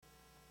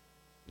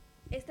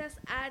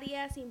estas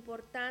áreas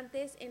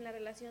importantes en la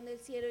relación del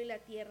cielo y la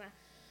tierra.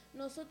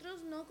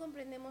 Nosotros no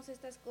comprendemos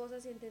estas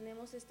cosas y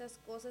entendemos estas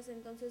cosas,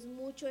 entonces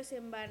mucho es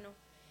en vano.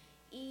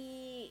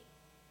 Y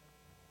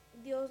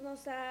Dios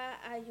nos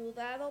ha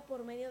ayudado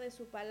por medio de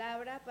su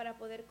palabra para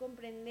poder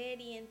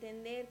comprender y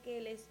entender que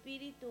el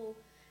Espíritu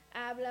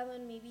ha hablado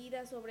en mi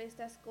vida sobre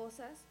estas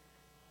cosas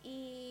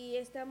y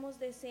estamos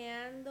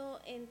deseando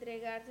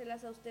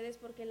entregárselas a ustedes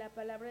porque la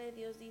palabra de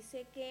Dios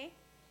dice que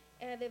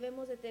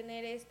debemos de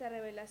tener esta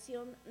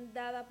revelación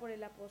dada por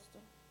el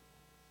apóstol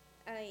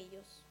a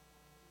ellos.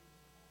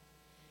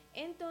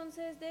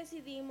 Entonces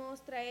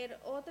decidimos traer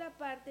otra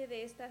parte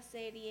de esta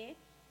serie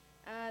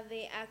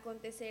de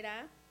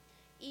Acontecerá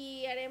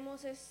y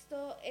haremos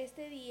esto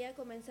este día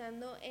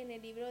comenzando en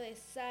el libro de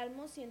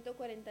Salmos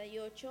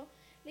 148,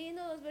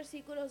 leyendo dos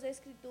versículos de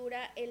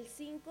escritura, el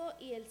 5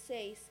 y el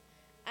 6.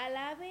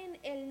 Alaben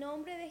el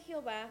nombre de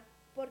Jehová,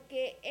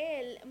 porque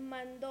Él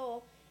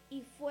mandó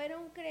y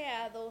fueron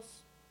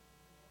creados,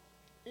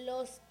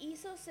 los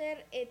hizo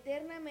ser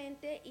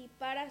eternamente y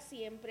para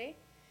siempre,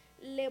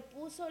 le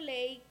puso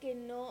ley que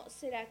no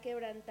será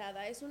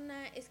quebrantada. Es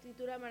una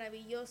escritura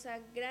maravillosa,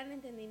 gran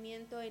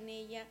entendimiento en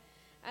ella.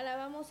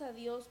 Alabamos a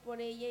Dios por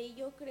ella y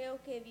yo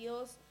creo que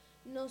Dios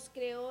nos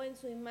creó en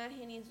su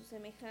imagen y en su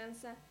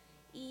semejanza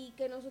y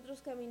que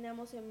nosotros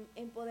caminamos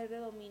en poder de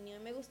dominio.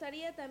 Me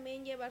gustaría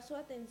también llevar su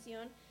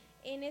atención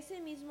en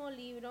ese mismo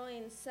libro,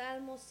 en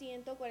Salmo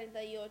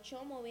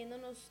 148,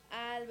 moviéndonos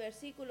al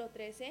versículo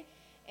 13,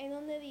 en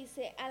donde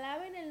dice,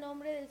 alaben el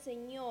nombre del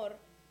Señor,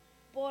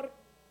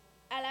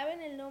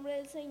 alaben el nombre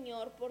del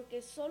Señor,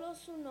 porque solo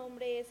su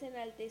nombre es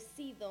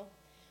enaltecido.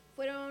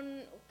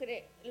 Fueron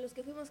los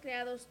que fuimos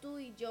creados, tú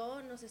y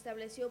yo, nos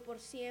estableció por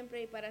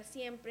siempre y para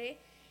siempre.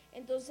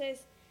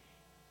 Entonces,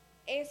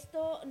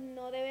 esto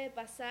no debe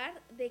pasar,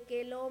 de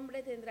que el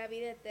hombre tendrá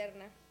vida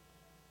eterna.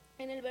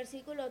 En el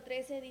versículo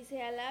 13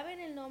 dice, alaben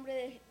el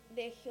nombre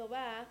de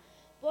Jehová,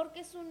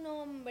 porque su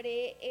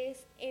nombre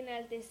es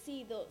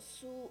enaltecido,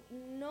 su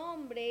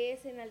nombre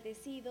es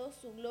enaltecido,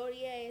 su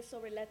gloria es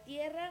sobre la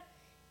tierra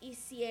y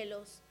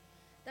cielos.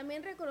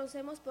 También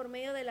reconocemos por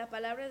medio de la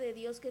palabra de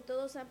Dios que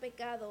todos han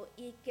pecado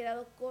y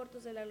quedado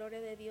cortos de la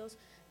gloria de Dios,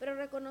 pero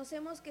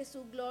reconocemos que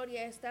su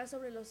gloria está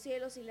sobre los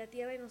cielos y la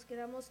tierra y nos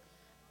quedamos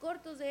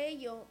cortos de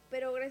ello,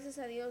 pero gracias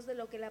a Dios de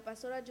lo que la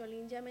pastora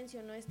Jolín ya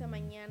mencionó esta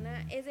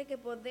mañana, es de que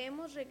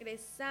podemos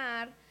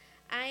regresar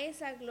a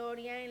esa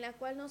gloria en la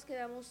cual nos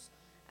quedamos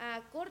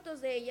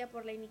cortos de ella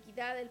por la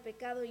iniquidad, el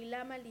pecado y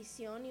la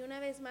maldición, y una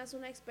vez más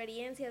una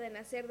experiencia de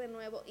nacer de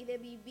nuevo y de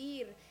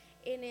vivir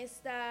en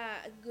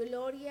esta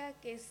gloria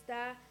que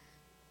está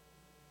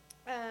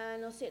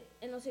en los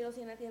cielos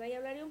y en la tierra. Y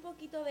hablaré un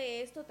poquito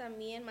de esto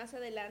también más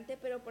adelante,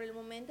 pero por el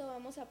momento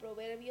vamos a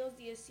Proverbios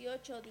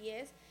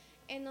 18:10,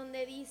 en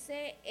donde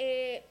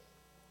dice,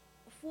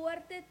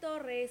 fuerte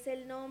torre es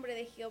el nombre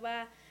de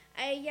Jehová,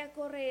 a ella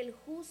corre el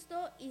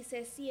justo y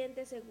se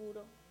siente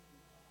seguro.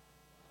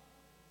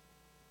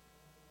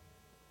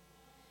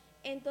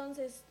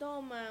 Entonces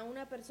toma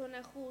una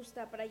persona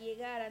justa para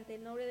llegar ante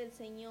el nombre del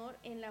Señor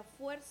en la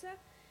fuerza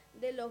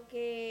de lo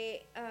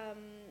que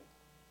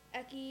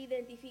aquí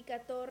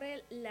identifica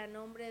torre,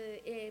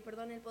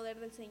 el poder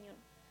del Señor.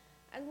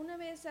 ¿Alguna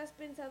vez has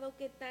pensado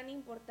qué tan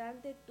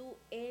importante tú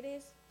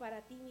eres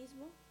para ti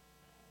mismo?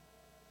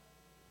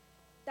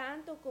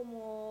 Tanto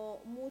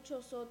como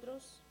muchos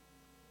otros.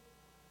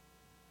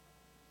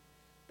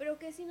 Pero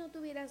 ¿qué si no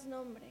tuvieras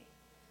nombre?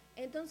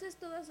 Entonces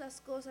todas las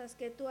cosas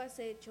que tú has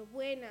hecho,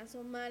 buenas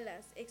o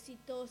malas,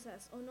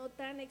 exitosas o no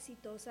tan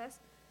exitosas,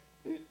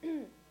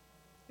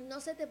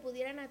 no se te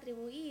pudieran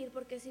atribuir,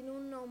 porque sin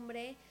un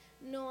nombre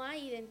no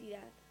hay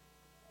identidad.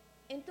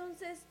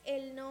 Entonces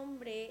el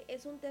nombre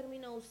es un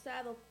término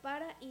usado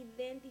para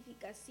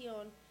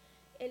identificación.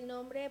 El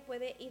nombre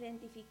puede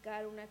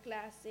identificar una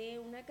clase,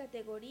 una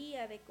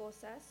categoría de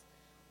cosas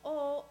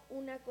o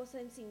una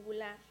cosa en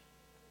singular,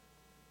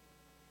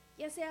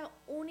 ya sea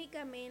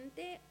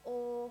únicamente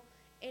o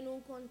en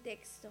un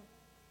contexto.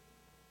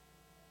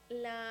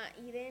 La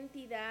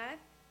identidad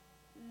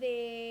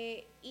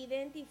de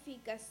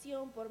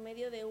identificación por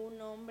medio de un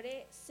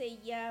nombre se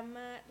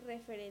llama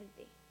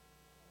referente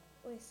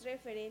o es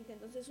referente.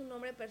 Entonces un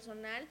nombre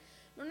personal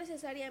no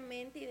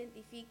necesariamente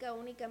identifica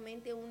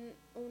únicamente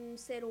un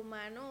ser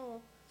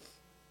humano,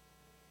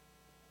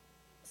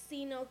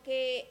 sino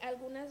que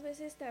algunas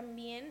veces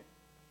también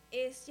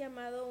es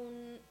llamado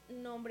un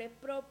nombre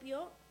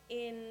propio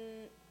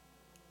en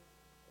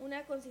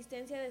una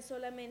consistencia de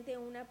solamente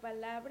una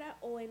palabra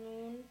o en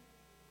un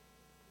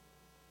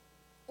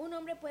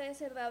nombre puede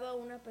ser dado a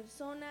una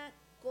persona,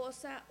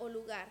 cosa o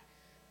lugar.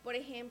 Por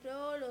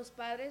ejemplo, los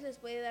padres les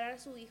pueden dar a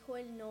su hijo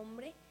el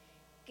nombre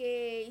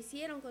que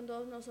hicieron con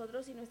todos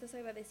nosotros y no estás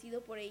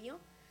agradecido por ello.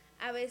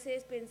 A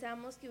veces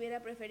pensamos que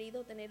hubiera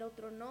preferido tener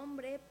otro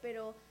nombre,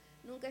 pero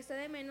nunca está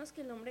de menos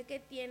que el nombre que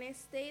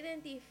tienes te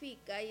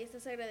identifica y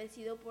estás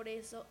agradecido por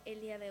eso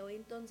el día de hoy.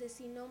 Entonces,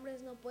 sin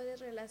nombres no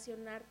puedes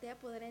relacionarte a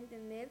poder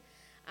entender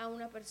a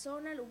una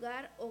persona,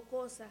 lugar o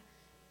cosa.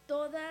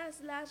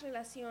 Todas las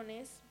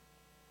relaciones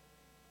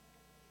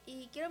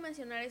Y quiero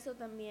mencionar eso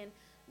también.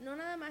 No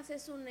nada más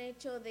es un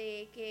hecho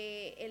de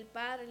que el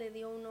padre le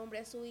dio un nombre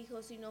a su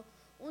hijo, sino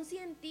un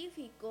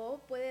científico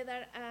puede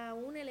dar a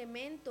un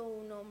elemento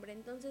un nombre.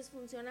 Entonces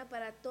funciona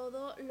para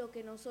todo lo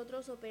que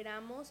nosotros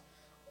operamos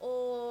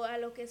o a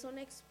lo que son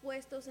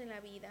expuestos en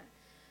la vida.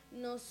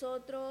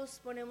 Nosotros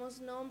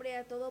ponemos nombre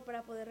a todo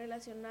para poder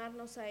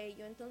relacionarnos a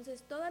ello.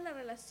 Entonces toda la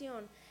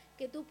relación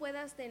que tú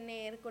puedas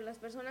tener con las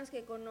personas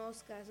que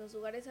conozcas, los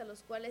lugares a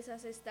los cuales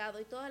has estado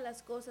y todas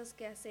las cosas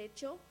que has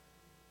hecho,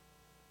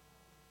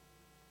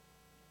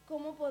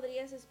 ¿cómo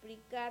podrías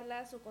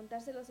explicarlas o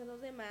contárselos a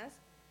los demás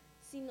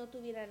si no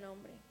tuviera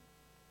nombre?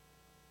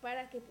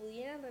 Para que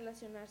pudieran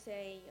relacionarse a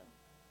ello,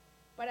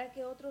 para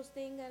que otros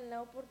tengan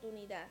la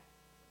oportunidad.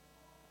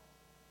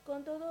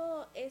 Con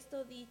todo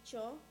esto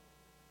dicho,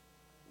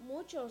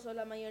 muchos o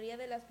la mayoría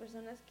de las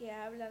personas que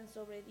hablan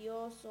sobre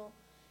Dios o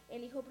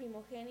el Hijo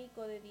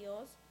primogénito de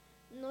Dios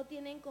no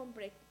tienen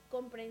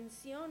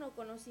comprensión o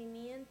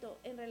conocimiento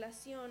en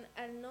relación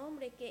al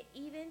nombre que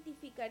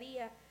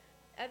identificaría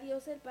a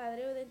Dios el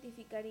Padre o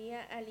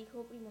identificaría al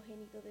Hijo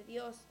primogénito de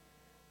Dios.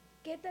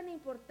 ¿Qué tan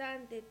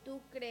importante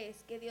tú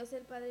crees que Dios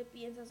el Padre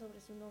piensa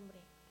sobre su nombre?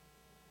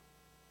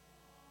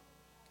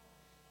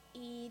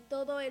 Y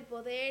todo el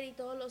poder y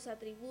todos los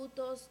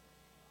atributos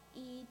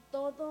y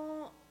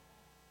todo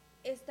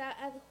está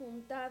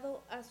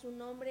adjuntado a su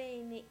nombre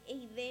en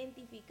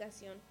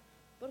identificación,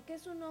 porque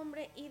su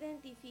nombre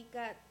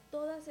identifica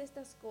todas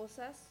estas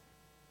cosas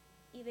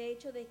y de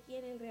hecho de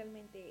quién él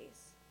realmente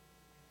es,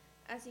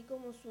 así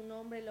como su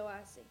nombre lo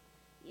hace,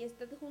 y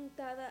está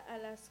adjuntada a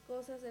las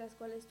cosas de las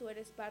cuales tú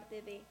eres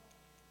parte de.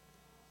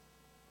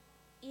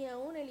 Y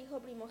aún el Hijo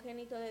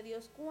primogénito de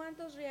Dios,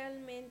 ¿cuántos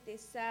realmente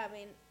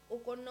saben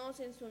o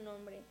conocen su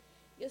nombre?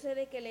 Yo sé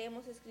de que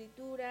leemos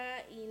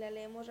escritura y la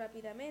leemos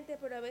rápidamente,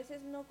 pero a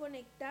veces no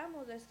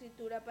conectamos la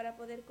escritura para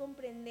poder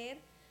comprender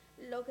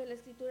lo que la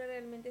escritura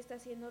realmente está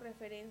haciendo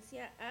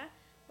referencia a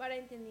para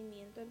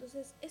entendimiento.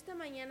 Entonces, esta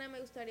mañana me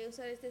gustaría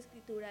usar esta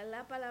escritura,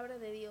 la palabra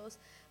de Dios,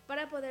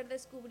 para poder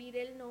descubrir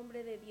el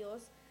nombre de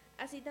Dios,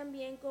 así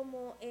también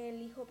como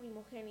el Hijo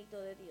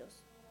primogénito de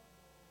Dios.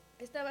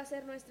 Esta va a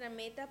ser nuestra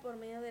meta por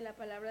medio de la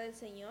palabra del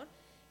Señor,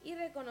 y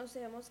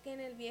reconocemos que en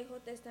el Viejo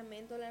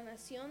Testamento la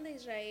nación de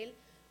Israel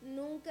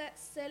nunca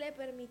se le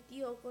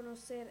permitió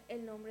conocer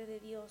el nombre de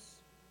Dios.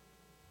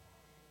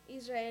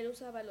 Israel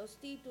usaba los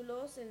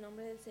títulos, el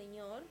nombre del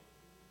Señor.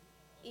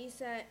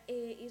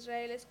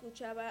 Israel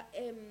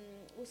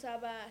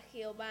usaba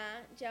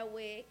Jehová,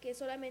 Yahweh, que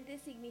solamente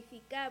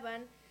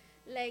significaban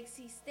la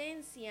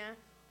existencia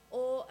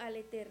o al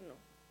Eterno.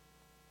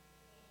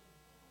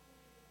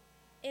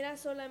 Era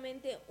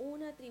solamente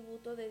un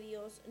atributo de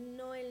Dios,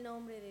 no el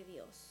nombre de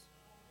Dios.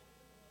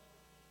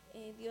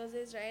 Dios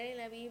de Israel en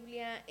la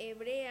Biblia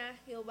hebrea,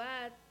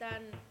 Jehová,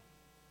 tan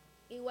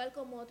igual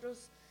como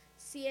otros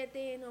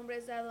 7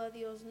 nombres dados a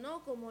Dios,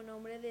 no como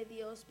nombre de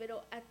Dios,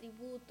 pero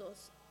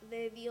atributos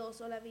de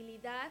Dios o la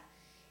habilidad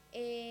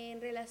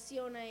en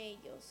relación a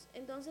ellos.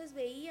 Entonces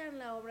veían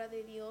la obra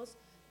de Dios,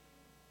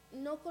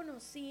 no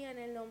conocían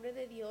el nombre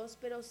de Dios,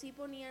 pero sí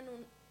ponían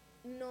un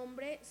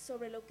nombre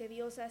sobre lo que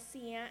Dios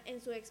hacía en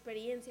su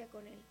experiencia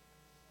con él.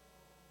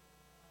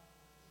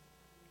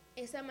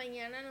 Esta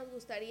mañana nos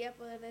gustaría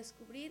poder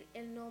descubrir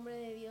el nombre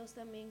de Dios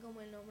también como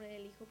el nombre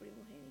del Hijo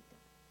primogénito.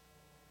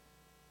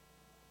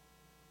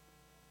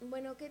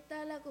 Bueno, ¿qué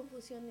tal la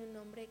confusión de un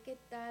nombre? ¿Qué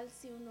tal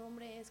si un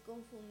nombre es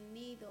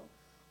confundido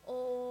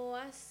o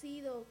ha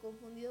sido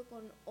confundido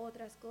con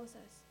otras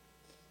cosas?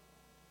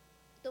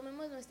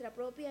 Tomemos nuestra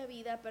propia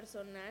vida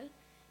personal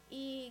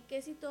y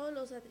que si todos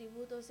los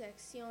atributos de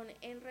acción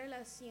en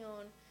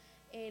relación,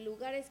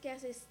 lugares que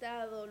has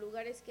estado,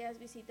 lugares que has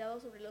visitado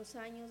sobre los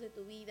años de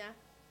tu vida,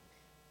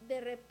 de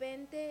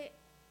repente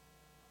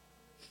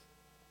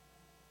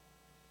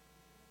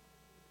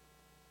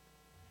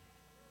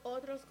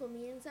otros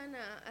comienzan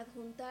a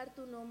adjuntar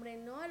tu nombre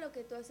no a lo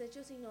que tú has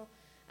hecho, sino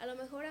a lo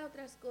mejor a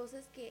otras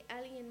cosas que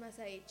alguien más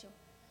ha hecho,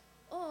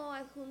 o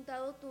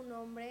adjuntado tu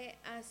nombre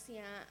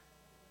hacia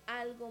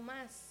algo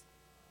más.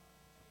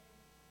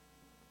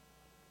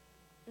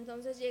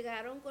 Entonces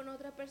llegaron con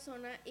otra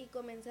persona y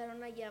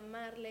comenzaron a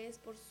llamarles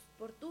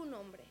por tu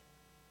nombre.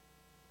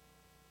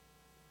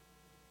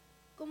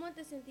 ¿Cómo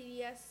te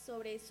sentirías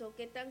sobre eso?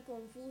 ¿Qué tan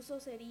confuso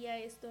sería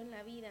esto en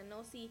la vida,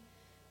 no? Si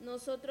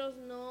nosotros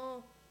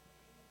no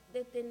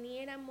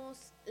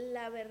deteniéramos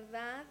la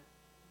verdad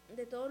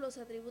de todos los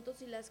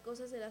atributos y las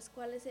cosas de las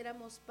cuales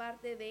éramos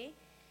parte de,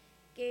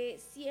 que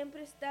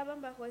siempre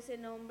estaban bajo ese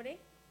nombre,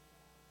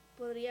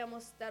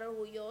 podríamos estar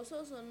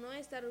orgullosos o no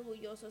estar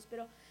orgullosos,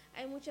 pero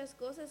hay muchas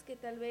cosas que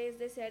tal vez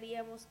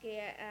desearíamos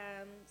que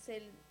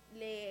se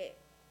le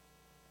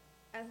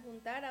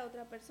adjuntara a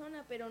otra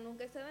persona, pero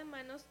nunca está de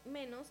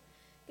menos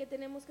que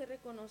tenemos que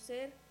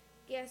reconocer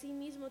que así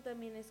mismo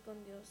también es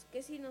con Dios,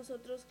 que si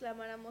nosotros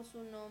clamáramos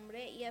su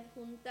nombre y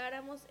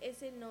adjuntáramos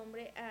ese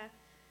nombre a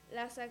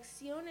las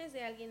acciones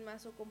de alguien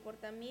más o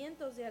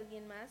comportamientos de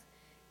alguien más,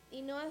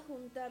 y no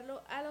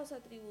adjuntarlo a los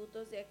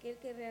atributos de aquel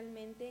que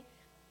realmente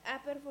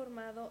ha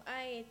performado,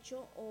 ha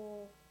hecho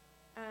o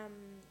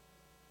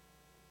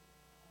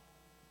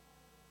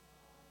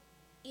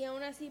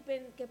aún así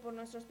que por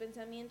nuestros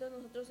pensamientos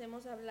nosotros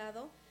hemos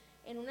hablado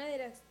en una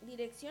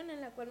dirección en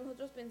la cual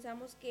nosotros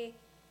pensamos que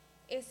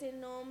ese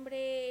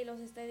nombre los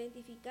está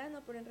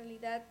identificando, pero en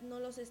realidad no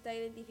los está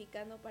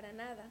identificando para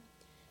nada.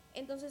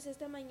 Entonces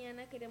esta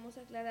mañana queremos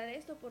aclarar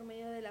esto por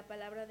medio de la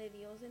palabra de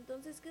Dios.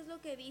 Entonces, ¿qué es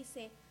lo que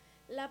dice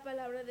la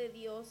palabra de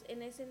Dios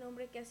en ese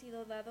nombre que ha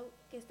sido dado,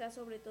 que está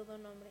sobre todo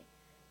nombre?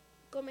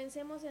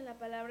 Comencemos en la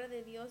palabra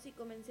de Dios y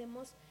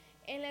comencemos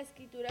en la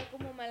escritura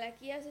como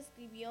Malaquías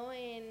escribió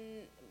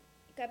en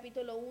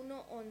capítulo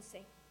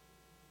 1:11.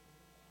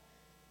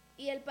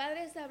 Y el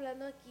Padre está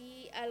hablando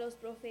aquí a los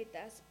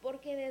profetas,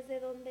 porque desde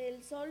donde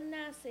el sol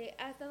nace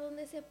hasta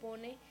donde se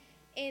pone,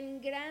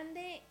 es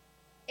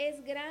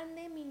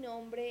grande mi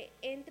nombre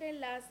entre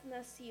las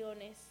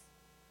naciones.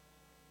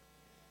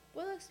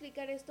 ¿Puedo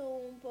explicar esto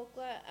un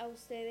poco a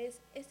ustedes?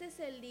 Este es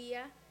el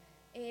día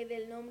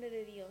del nombre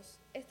de Dios.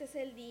 Este es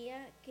el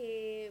día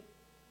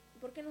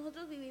porque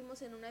nosotros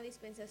vivimos en una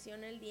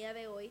dispensación el día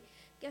de hoy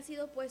que ha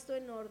sido puesto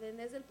en orden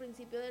desde el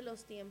principio de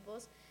los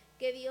tiempos,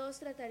 que Dios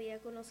trataría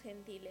con los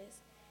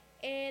gentiles.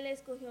 Él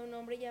escogió un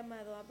hombre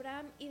llamado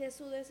Abraham y de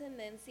su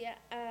descendencia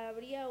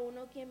habría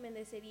uno quien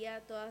bendecería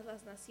a todas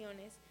las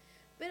naciones.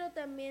 Pero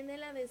también de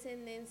la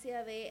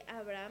descendencia de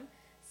Abraham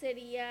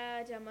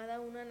sería llamada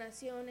una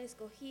nación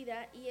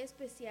escogida y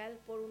especial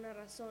por una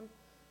razón,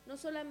 no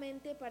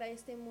solamente para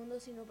este mundo,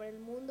 sino para el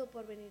mundo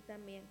por venir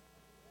también.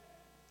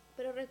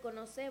 Pero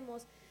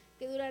reconocemos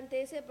que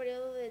durante ese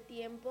periodo de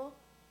tiempo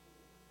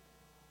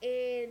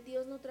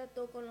Dios no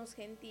trató con los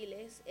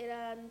gentiles,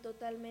 eran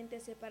totalmente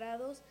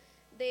separados.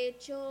 De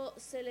hecho,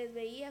 se les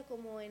veía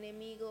como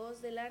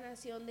enemigos de la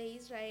nación de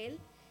Israel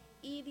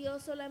y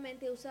Dios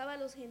solamente usaba a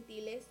los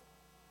gentiles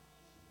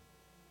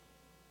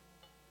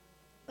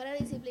para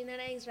disciplinar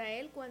a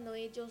Israel cuando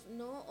ellos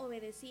no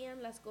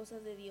obedecían las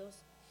cosas de Dios.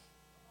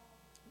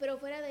 Pero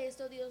fuera de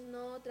esto Dios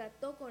no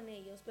trató con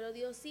ellos, pero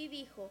Dios sí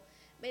dijo,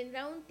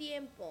 vendrá un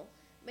tiempo,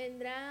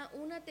 vendrá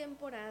una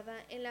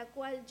temporada en la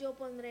cual yo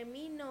pondré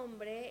mi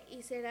nombre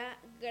y será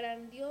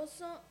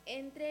grandioso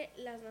entre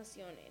las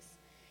naciones.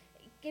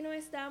 Que no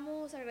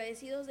estamos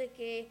agradecidos de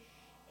que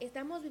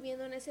estamos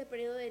viviendo en ese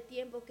periodo de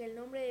tiempo, que el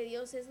nombre de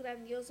Dios es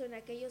grandioso en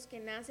aquellos que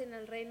nacen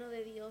al reino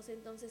de Dios.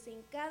 Entonces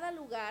en cada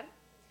lugar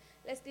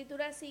la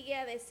escritura sigue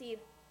a decir,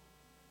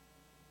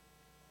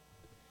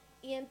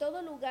 y en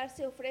todo lugar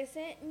se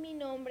ofrece mi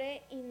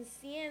nombre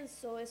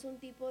incienso, es un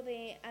tipo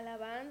de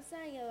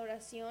alabanza y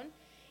adoración,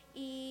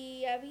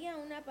 y había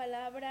una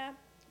palabra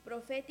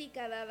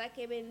profética dada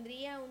que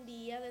vendría un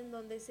día de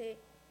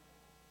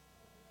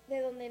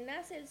donde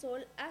nace el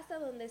sol hasta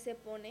donde se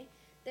pone.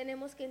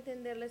 Tenemos que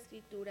entender la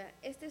escritura.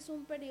 Este es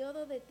un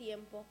periodo de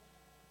tiempo.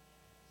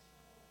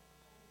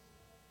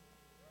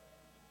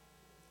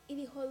 Y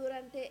dijo,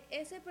 durante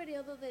ese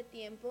periodo de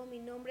tiempo mi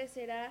nombre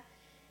será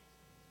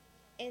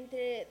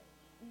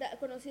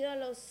conocido a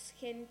los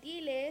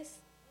gentiles,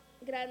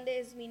 grande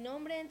es mi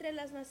nombre entre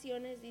las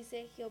naciones,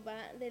 dice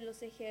Jehová de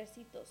los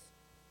ejércitos.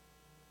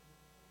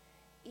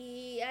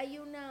 Y hay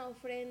una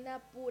ofrenda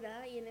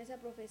pura y en esa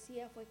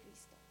profecía fue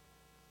Cristo.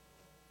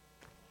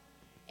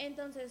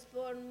 Entonces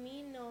por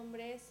mi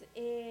nombre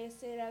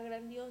será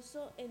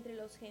grandioso entre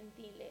los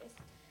gentiles.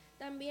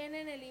 También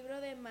en el libro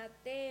de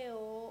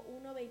Mateo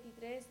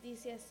 1:23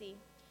 dice así,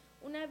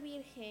 una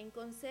virgen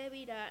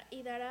concebirá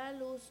y dará a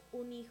luz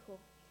un hijo,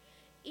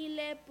 y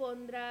le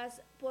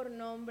pondrás por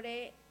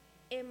nombre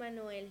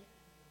Emmanuel,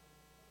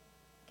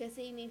 que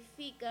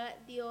significa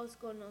Dios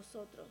con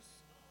nosotros.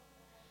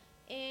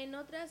 En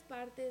otras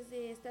partes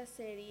de esta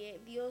serie,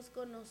 Dios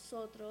con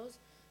nosotros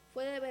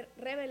fue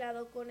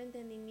revelado con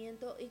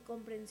entendimiento y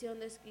comprensión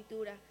de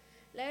escritura.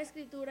 La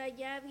escritura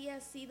ya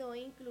había sido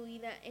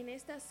incluida en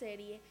esta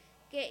serie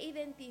que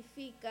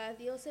identifica a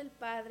Dios el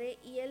Padre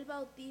y el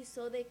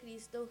bautizo de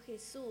Cristo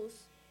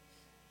Jesús.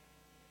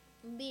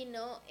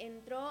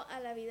 Entró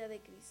a la vida de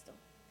Cristo.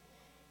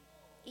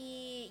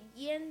 Y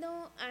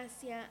yendo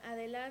hacia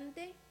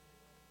adelante,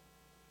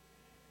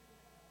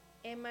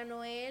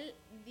 Emmanuel,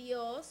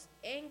 Dios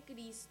en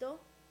Cristo,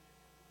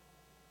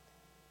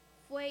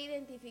 fue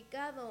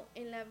identificado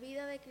en la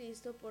vida de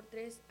Cristo por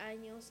 3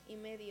 años y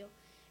medio.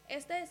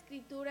 Esta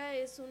escritura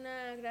es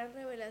una gran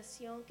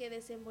revelación que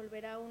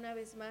desenvolverá una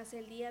vez más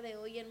el día de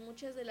hoy en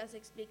muchas de las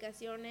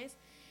explicaciones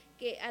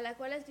a la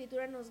cual la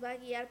escritura nos va a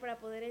guiar para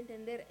poder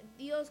entender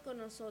Dios con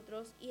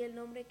nosotros y el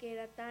nombre que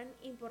era tan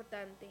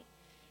importante.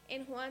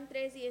 En Juan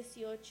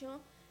 3:18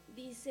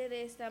 dice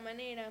de esta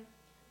manera,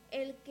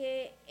 el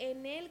que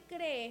en él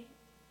cree,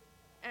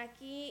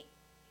 aquí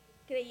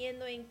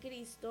creyendo en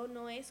Cristo,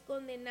 no es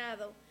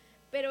condenado,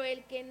 pero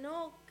el que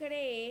no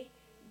cree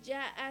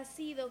ya ha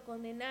sido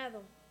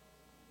condenado,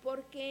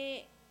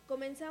 porque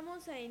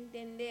comenzamos a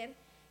entender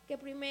que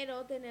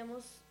primero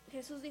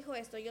Jesús dijo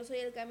esto, yo soy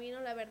el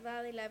camino, la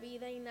verdad y la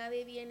vida, y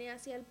nadie viene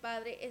hacia el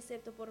Padre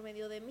excepto por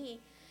medio de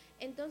mí.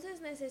 Entonces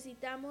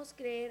necesitamos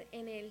creer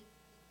en Él,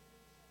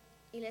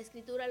 y la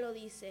escritura lo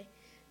dice.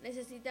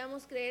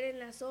 Necesitamos creer en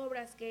las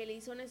obras que Él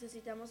hizo,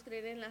 necesitamos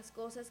creer en las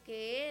cosas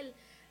que Él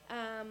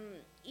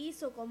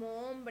hizo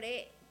como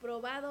hombre,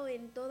 probado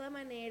en toda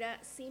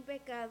manera, sin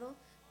pecado,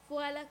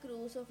 fue a la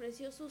cruz,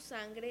 ofreció su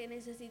sangre,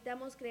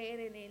 necesitamos creer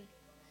en Él.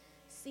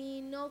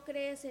 Si no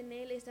crees en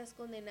Él, estás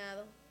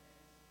condenado.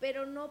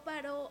 Pero no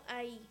paró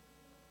ahí.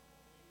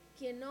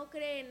 Quien no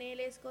cree en Él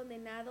es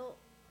condenado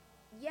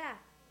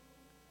ya.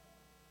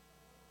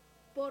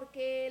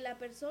 Porque la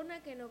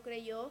persona que no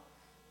creyó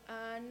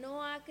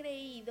no ha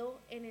creído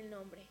en el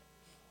nombre.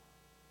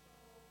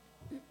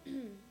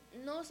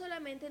 No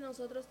solamente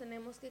nosotros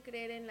tenemos que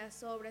creer en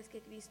las obras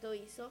que Cristo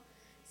hizo,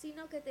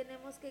 sino que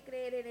tenemos que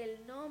creer en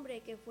el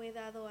nombre que fue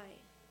dado a Él.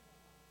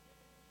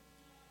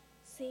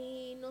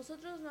 Si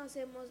nosotros no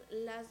hacemos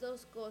las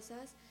dos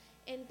cosas,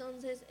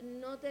 entonces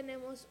no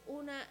tenemos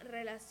una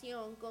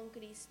relación con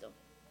Cristo.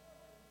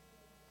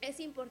 Es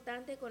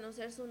importante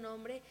conocer su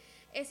nombre,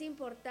 es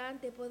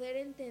importante poder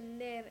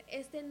entender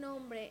este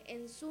nombre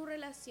en su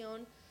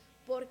relación,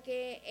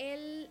 porque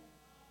Él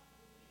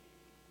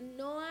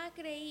no ha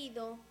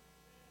creído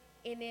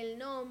en el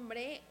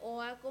nombre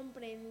o ha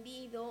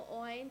comprendido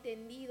o ha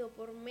entendido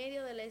por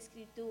medio de la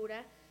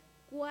Escritura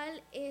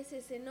cuál es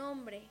ese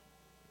nombre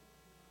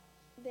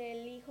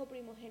del Hijo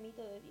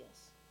primogénito de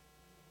Dios.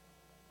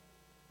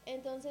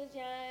 Entonces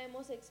ya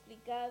hemos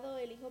explicado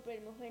el Hijo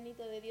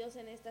primogénito de Dios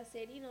en esta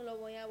serie, no lo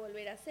voy a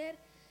volver a hacer,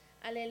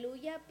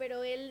 aleluya,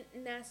 pero Él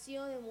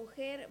nació de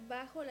mujer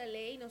bajo la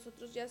ley,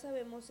 nosotros ya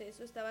sabemos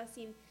eso, estaba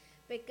sin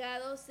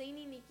pecado, sin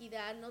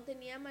iniquidad, no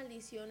tenía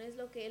maldiciones,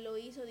 lo que Él lo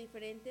hizo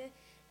diferente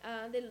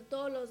de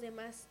todos los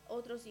demás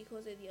otros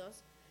hijos de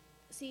Dios.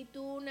 Si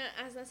tú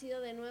has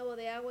nacido de nuevo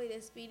de agua y de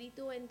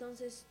espíritu,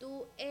 entonces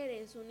tú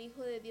eres un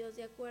hijo de Dios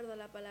de acuerdo a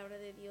la palabra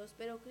de Dios.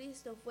 Pero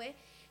Cristo fue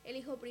el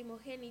hijo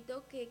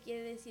primogénito, que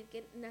quiere decir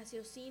que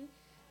nació sin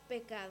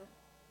pecado.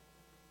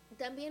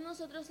 También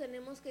nosotros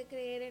tenemos que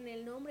creer en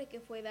el nombre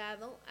que fue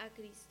dado a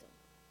Cristo.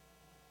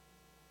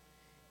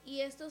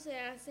 Y esto se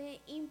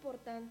hace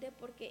importante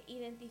porque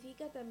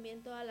identifica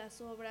también todas las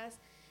obras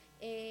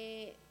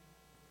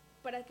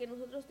para que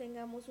nosotros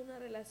tengamos una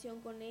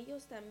relación con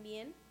ellos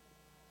también,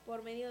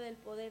 por medio del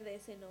poder de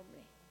ese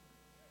nombre.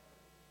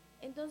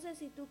 Entonces,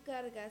 si tú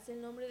cargas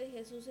el nombre de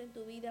Jesús en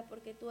tu vida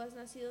porque tú has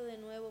nacido de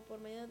nuevo por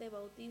medio de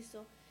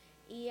bautizo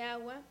y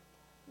agua,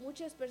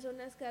 muchas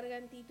personas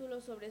cargan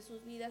títulos sobre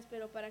sus vidas,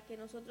 pero para que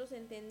nosotros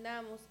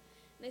entendamos,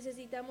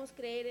 necesitamos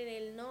creer en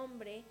el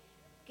nombre,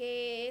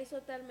 que es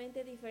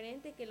totalmente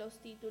diferente que los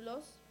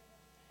títulos.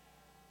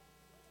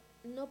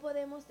 No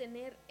podemos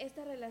tener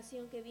esta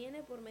relación que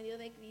viene por medio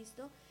de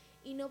Cristo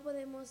y no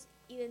podemos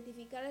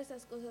identificar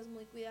estas cosas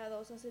muy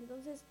cuidadosas.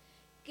 Entonces,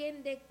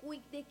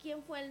 ¿de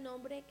quién fue el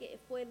nombre que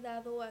fue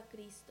dado a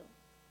Cristo?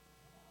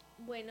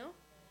 Bueno,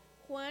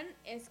 Juan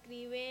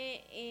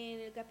escribe en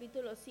el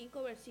capítulo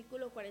 5,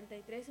 versículo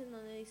 43, en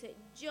donde dice: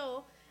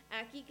 yo,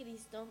 aquí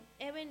Cristo,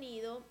 he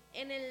venido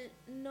en el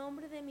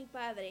nombre de mi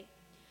Padre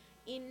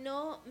y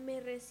no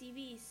me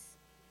recibís.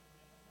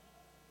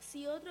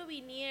 Si otro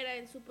viniera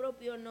en su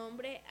propio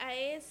nombre, a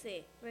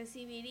ese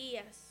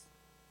recibirías.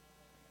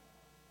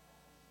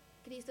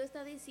 Cristo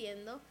está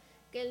diciendo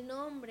que el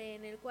nombre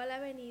en el cual ha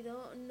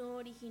venido no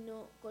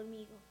originó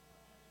conmigo,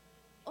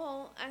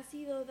 o ha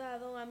sido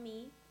dado a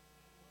mí.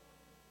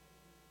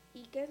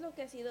 ¿Y qué es lo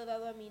que ha sido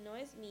dado a mí? No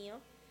es mío,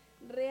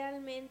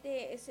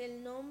 realmente es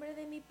el nombre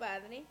de mi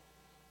Padre,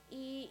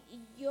 y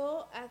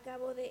yo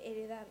acabo de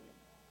heredarlo,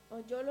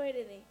 o yo lo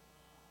heredé,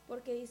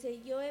 porque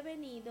dice: yo he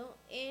venido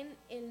en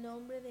el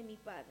nombre de mi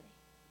Padre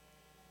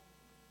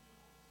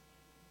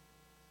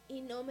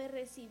y no me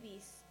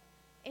recibís.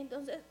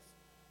 Entonces,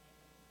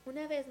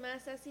 una vez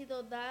más, ha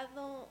sido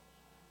dado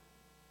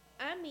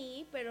a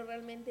mí, pero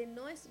realmente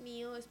no es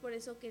mío. Es por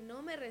eso que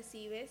no me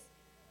recibes,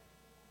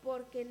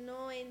 porque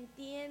no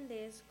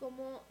entiendes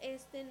cómo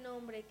este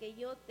nombre que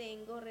yo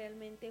tengo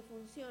realmente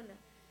funciona.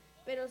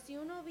 Pero si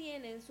uno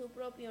viene en su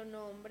propio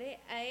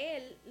nombre, a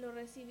él lo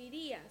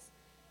recibirías.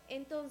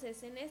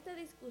 Entonces, en esta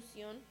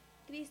discusión,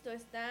 Cristo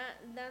está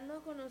dando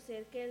a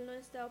conocer que Él no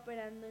está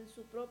operando en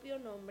su propio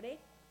nombre,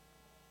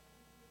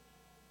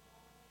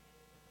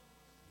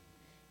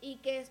 y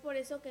que es por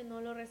eso que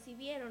no lo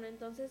recibieron.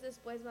 Entonces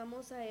después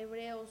vamos a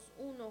Hebreos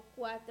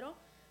 1:4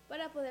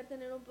 para poder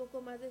tener un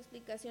poco más de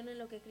explicación en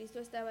lo que Cristo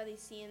estaba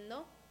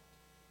diciendo.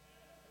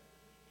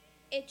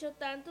 Hecho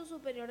tanto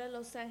superior a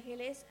los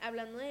ángeles,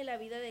 hablando de la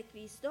vida de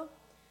Cristo,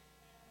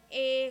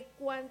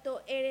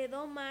 cuanto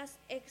heredó más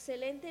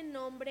excelente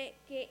nombre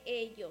que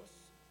ellos.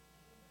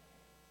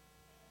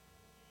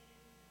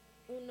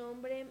 Un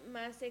nombre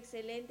más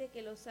excelente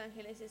que los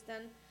ángeles.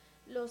 Están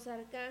los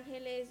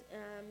arcángeles,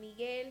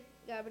 Miguel,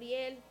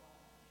 Gabriel,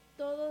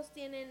 todos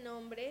tienen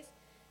nombres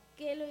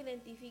que los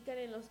identifican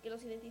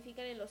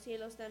en los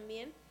cielos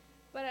también,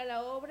 para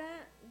la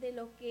obra de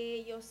lo que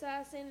ellos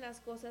hacen, las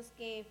cosas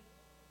que,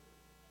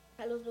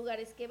 a los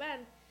lugares que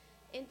van.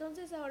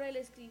 Entonces ahora el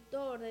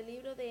escritor del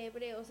libro de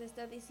Hebreos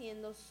está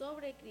diciendo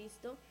sobre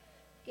Cristo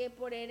que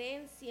por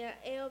herencia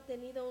he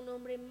obtenido un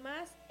nombre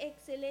más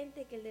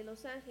excelente que el de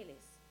los ángeles.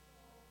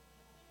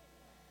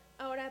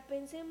 Ahora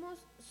pensemos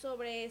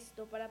sobre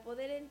esto para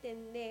poder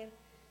entender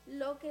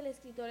lo que el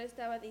escritor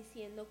estaba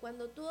diciendo.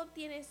 Cuando tú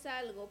obtienes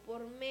algo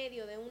por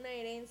medio de una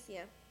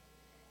herencia,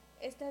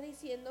 está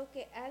diciendo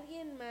que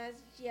alguien más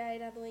ya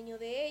era dueño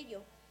de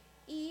ello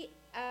y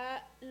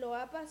lo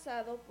ha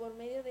pasado por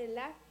medio del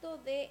acto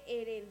de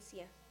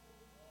herencia.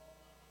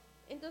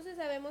 Entonces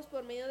sabemos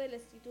por medio de la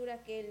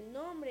escritura que el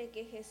nombre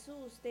que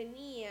Jesús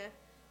tenía,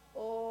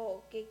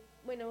 o que,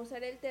 bueno,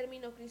 usaré el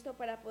término Cristo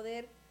para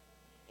poder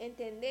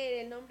entender,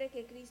 el nombre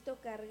que Cristo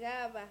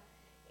cargaba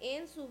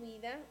en su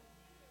vida,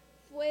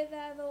 fue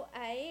dado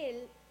a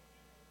él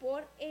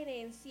por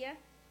herencia,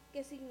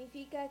 que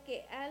significa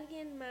que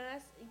alguien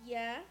más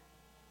ya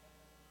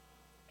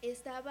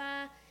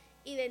estaba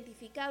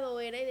identificado,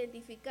 era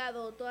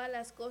identificado, todas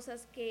las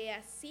cosas que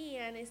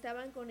hacían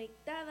estaban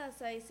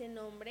conectadas a ese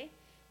nombre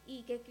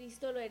y que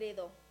Cristo lo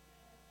heredó.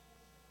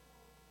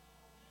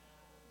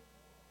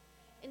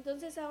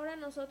 Entonces ahora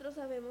nosotros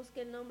sabemos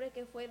que el nombre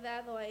que fue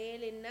dado a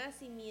él en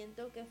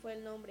nacimiento, que fue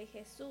el nombre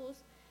Jesús,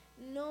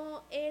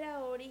 no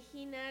era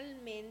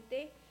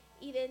originalmente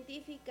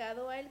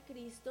identificado al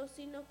Cristo,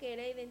 sino que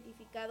era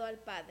identificado al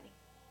Padre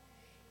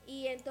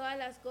y en todas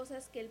las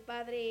cosas que el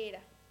Padre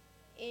era.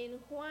 En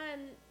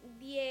Juan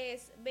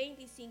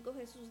 10:25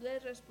 Jesús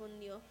les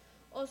respondió: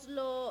 os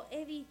lo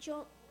he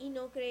dicho y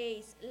no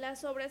creéis.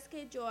 Las obras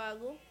que yo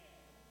hago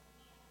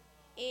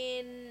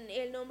en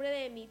el nombre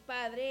de mi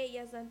Padre,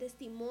 ellas dan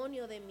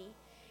testimonio de mí.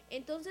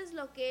 Entonces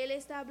lo que él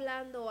está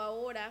hablando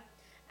ahora,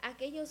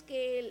 aquellos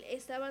que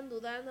estaban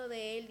dudando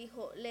de él,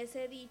 dijo, les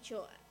he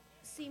dicho,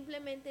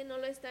 simplemente no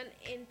lo están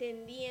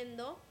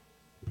entendiendo.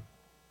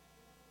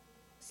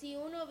 Si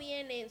uno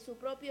viene en su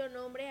propio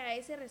nombre, a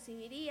ese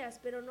recibirías,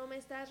 pero no me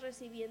estás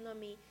recibiendo a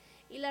mí.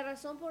 Y la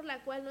razón por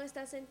la cual no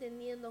estás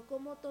entendiendo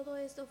cómo todo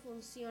esto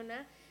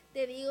funciona,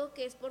 te digo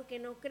que es porque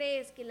no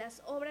crees que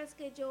las obras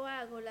que yo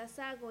hago, las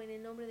hago en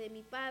el nombre de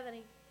mi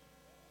Padre.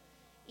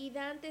 Y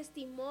dan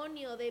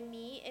testimonio de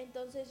mí,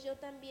 entonces yo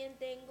también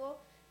tengo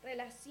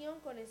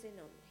relación con ese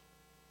nombre.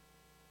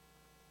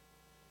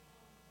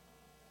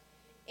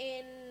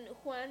 En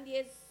Juan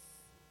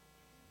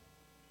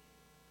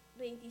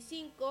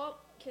 10:25,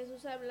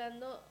 Jesús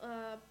hablando,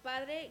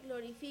 Padre,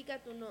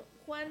 glorifica tu nombre.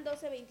 Juan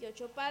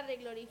 12:28, Padre,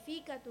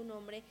 glorifica tu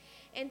nombre.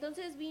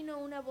 Entonces vino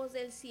una voz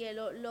del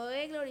cielo, lo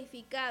he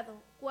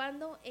glorificado.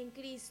 ¿Cuándo? En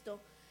Cristo.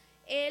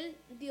 Él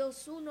dio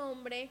su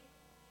nombre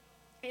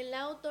en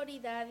la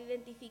autoridad,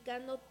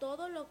 identificando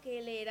todo lo que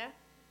él era,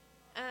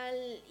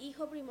 al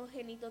Hijo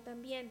primogénito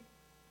también.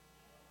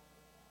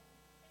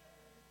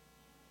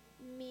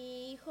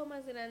 Mi hijo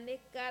más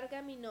grande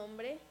carga mi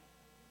nombre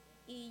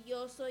y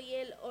yo soy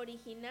el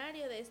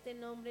originario de este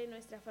nombre en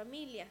nuestra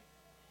familia.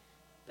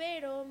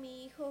 Pero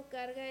mi hijo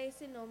carga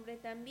ese nombre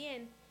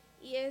también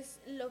y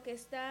es lo que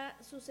está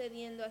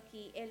sucediendo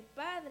aquí. El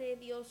Padre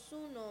dio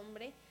su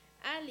nombre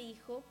al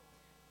Hijo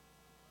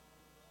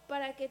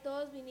para que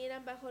todos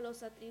vinieran bajo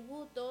los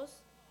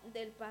atributos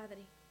del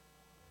Padre.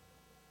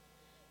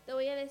 Te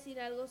voy a decir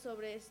algo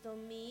sobre esto.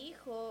 Mi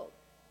hijo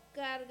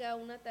carga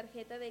una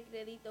tarjeta de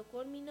crédito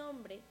con mi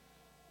nombre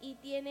y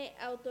tiene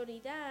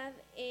autoridad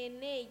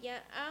en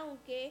ella,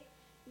 aunque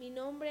mi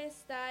nombre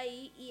está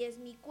ahí y es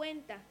mi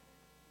cuenta.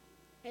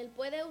 Él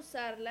puede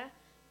usarla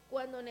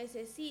cuando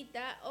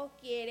necesita o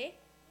quiere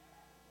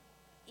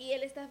y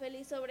él está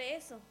feliz sobre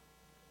eso.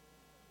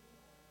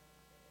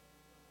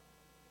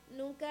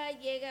 Nunca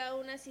llega a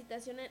una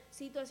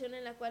situación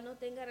en la cual no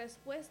tenga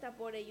respuesta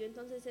por ello.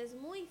 Entonces es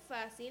muy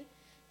fácil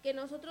que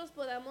nosotros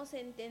podamos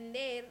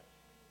entender.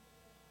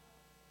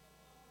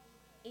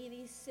 Y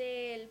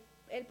dice,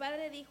 el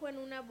Padre dijo en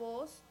una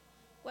voz,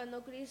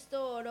 cuando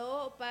Cristo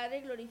oró, Padre,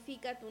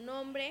 glorifica tu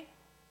nombre.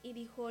 Y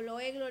dijo, lo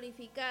he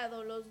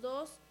glorificado, los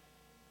dos,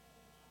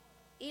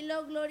 y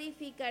lo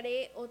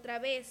glorificaré otra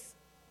vez.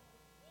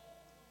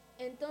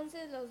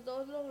 Entonces los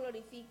dos lo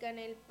glorifican,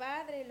 el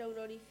Padre lo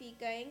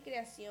glorifica en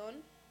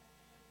creación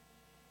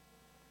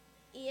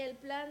y el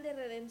plan de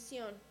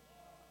redención.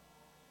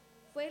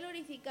 Fue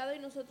glorificado y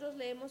nosotros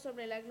leemos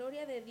sobre la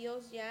gloria de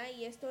Dios ya,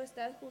 y esto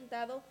está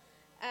adjuntado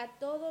a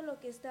todo lo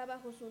que está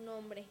bajo su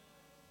nombre.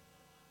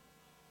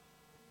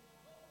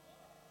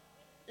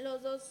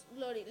 Los dos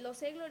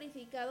los he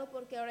glorificado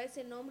porque ahora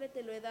ese nombre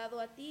te lo he dado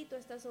a ti, tú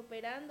estás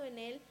operando en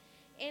él,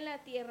 en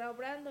la tierra,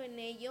 obrando en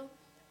ello,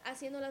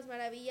 haciendo las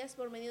maravillas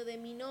por medio de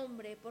mi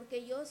nombre,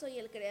 porque yo soy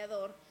el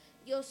creador,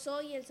 yo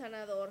soy el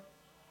sanador,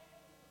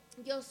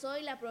 yo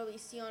soy la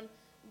provisión,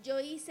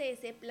 yo hice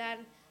ese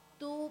plan.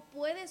 Tú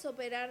puedes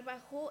operar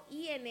bajo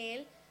y en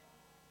él,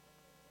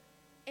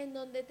 en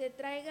donde te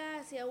traiga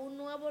hacia un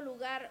nuevo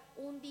lugar,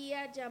 un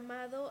día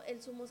llamado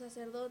el sumo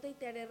sacerdote, y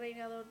te haré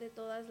reinador de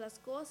todas las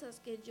cosas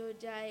que yo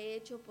ya he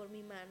hecho por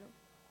mi mano.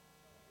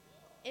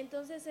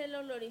 Entonces él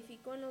lo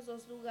glorificó en los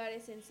dos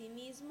lugares, en sí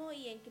mismo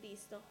y en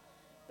Cristo.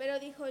 Pero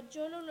dijo,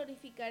 yo lo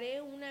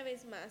glorificaré una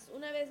vez más.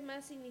 Una vez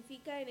más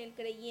significa en el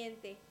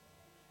creyente.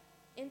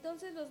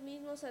 Entonces los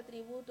mismos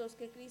atributos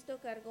que Cristo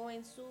cargó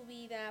en su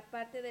vida,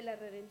 aparte de la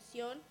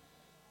redención,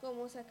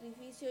 como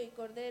sacrificio y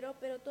cordero,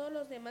 pero todos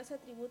los demás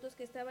atributos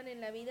que estaban en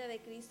la vida de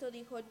Cristo,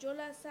 dijo, yo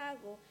las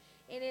hago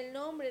en el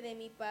nombre de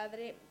mi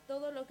Padre.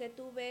 Todo lo que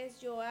tú ves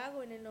yo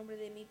hago en el nombre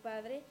de mi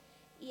Padre.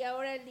 Y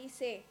ahora él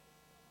dice,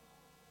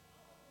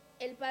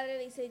 el Padre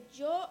dice,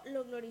 yo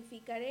lo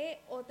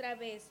glorificaré otra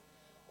vez.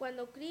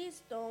 Cuando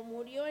Cristo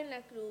murió en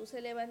la cruz,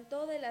 se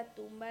levantó de la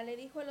tumba, le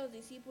dijo a los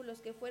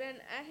discípulos que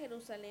fueran a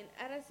Jerusalén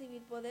a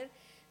recibir poder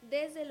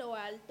desde lo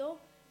alto.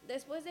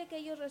 Después de que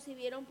ellos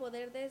recibieron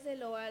poder desde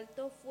lo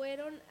alto,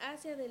 fueron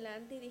hacia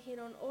adelante y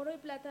dijeron, oro y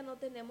plata no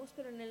tenemos,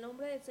 pero en el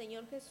nombre del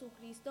Señor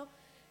Jesucristo,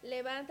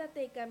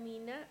 levántate y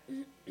camina.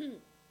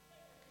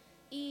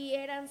 Y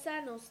eran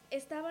sanos.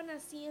 Estaban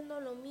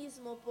haciendo lo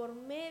mismo por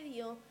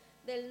medio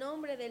del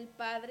nombre del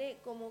Padre,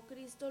 como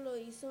Cristo lo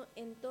hizo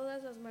en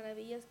todas las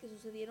maravillas que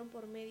sucedieron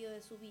por medio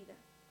de su vida.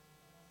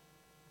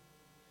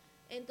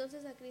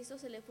 Entonces a Cristo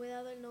se le fue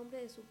dado el nombre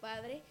de su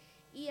Padre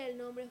y el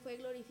nombre fue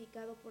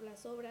glorificado por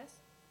las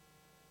obras.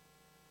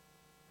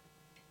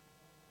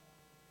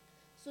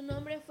 Su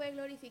nombre fue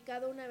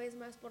glorificado una vez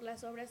más por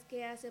las obras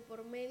que hace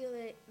por medio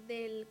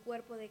del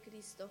cuerpo de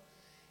Cristo.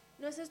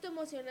 ¿No es esto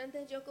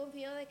emocionante? Yo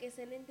confío de que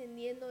estén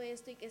entendiendo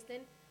esto y que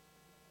estén...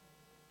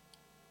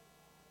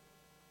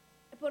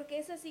 Porque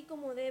es así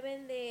como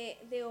deben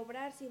de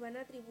obrar si van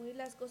a atribuir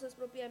las cosas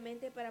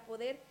propiamente para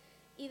poder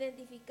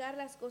identificar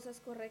las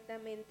cosas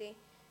correctamente.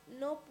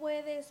 No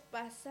puedes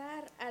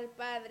pasar al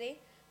Padre,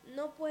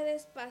 no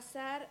puedes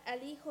pasar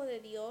al Hijo de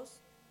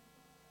Dios.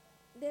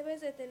 Debes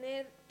de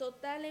tener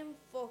total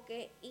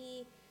enfoque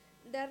y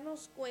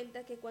darnos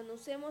cuenta que cuando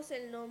usemos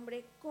el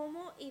nombre,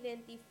 cómo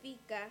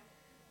identifica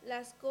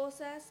las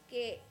cosas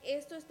que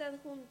esto está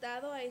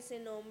adjuntado a ese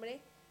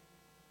nombre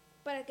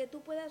para que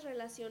tú puedas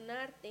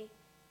relacionarte.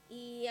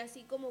 Y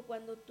así como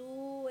cuando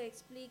tú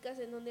explicas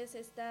en dónde has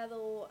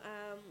estado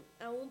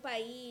a un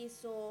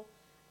país o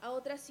a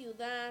otra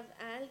ciudad,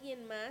 a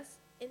alguien más,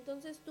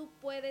 entonces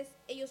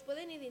ellos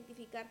pueden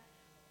identificar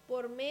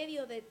por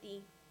medio de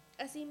ti.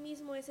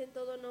 Asimismo es en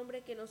todo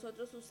nombre que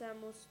nosotros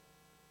usamos.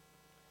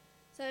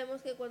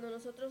 Sabemos que cuando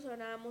nosotros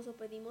oramos o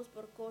pedimos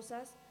por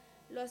cosas,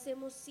 lo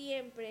hacemos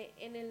siempre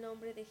en el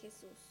nombre de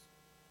Jesús.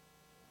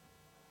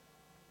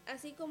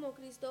 Así como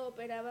Cristo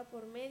operaba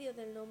por medio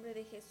del nombre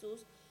de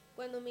Jesús,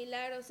 cuando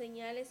milagros,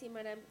 señales y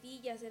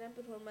maravillas eran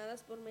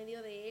performadas por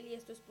medio de Él, y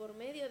esto es por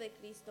medio de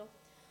Cristo.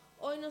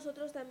 Hoy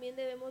nosotros también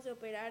debemos de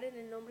operar en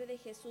el nombre de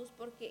Jesús,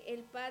 porque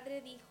el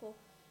Padre dijo,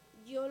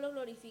 yo lo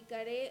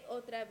glorificaré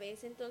otra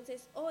vez.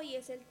 Entonces hoy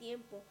es el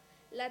tiempo,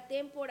 la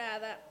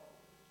temporada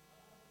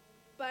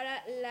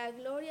para la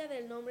gloria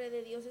del nombre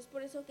de Dios. Es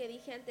por eso que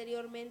dije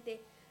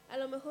anteriormente, a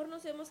lo mejor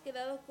nos hemos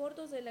quedado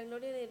cortos de la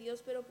gloria de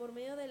Dios, pero por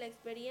medio de la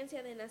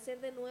experiencia de nacer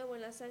de nuevo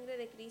en la sangre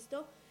de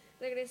Cristo,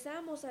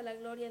 regresamos a la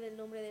gloria del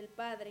nombre del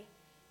Padre.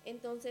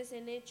 Entonces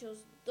en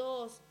Hechos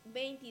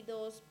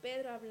 2:22,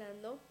 Pedro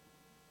hablando,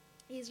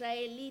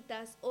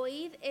 israelitas,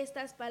 oíd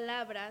estas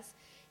palabras,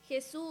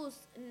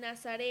 Jesús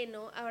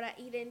Nazareno, ahora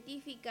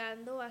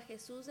identificando a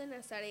Jesús de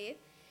Nazaret,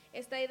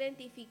 está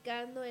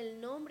identificando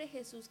el nombre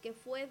Jesús que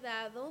fue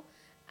dado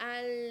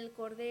al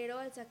cordero,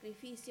 al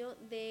sacrificio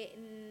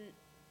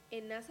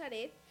en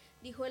Nazaret.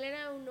 Dijo, él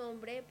era un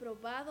hombre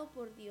probado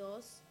por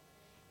Dios.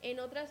 En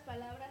otras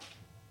palabras,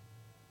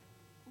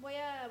 voy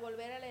a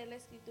volver a leer la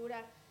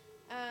escritura,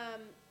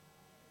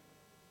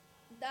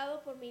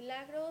 dado por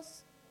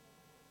milagros,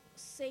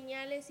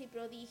 señales y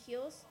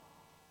prodigios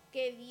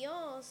que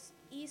Dios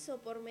hizo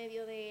por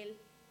medio de él.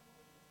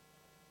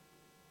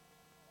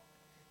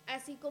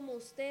 Así como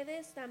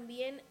ustedes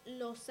también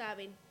lo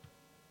saben.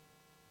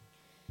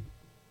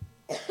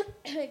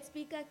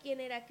 Explica quién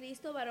era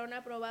Cristo, varón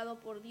aprobado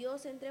por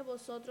Dios entre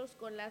vosotros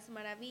con las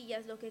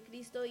maravillas, lo que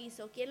Cristo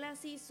hizo. ¿Quién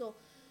las hizo?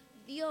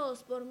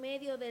 Dios por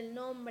medio del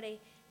nombre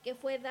que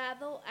fue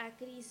dado a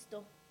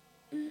Cristo.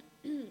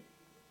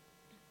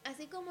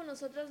 Así como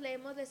nosotros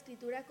leemos la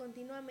escritura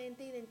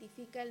continuamente,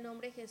 identifica el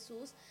nombre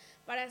Jesús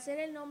para hacer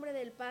el nombre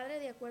del Padre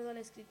de acuerdo a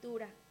la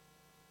escritura.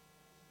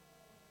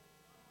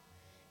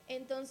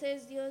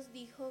 Entonces Dios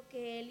dijo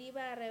que Él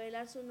iba a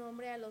revelar su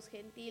nombre a los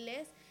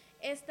gentiles.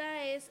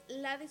 Esta es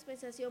la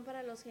dispensación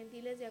para los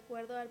gentiles de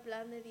acuerdo al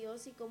plan de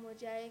Dios, y como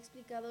ya he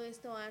explicado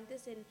esto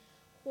antes en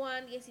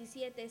Juan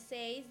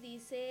 17:6,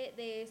 dice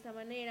de esta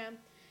manera,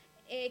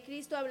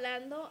 Cristo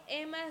hablando,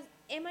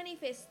 he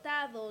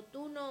manifestado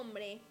tu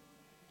nombre.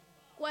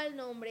 ¿Cuál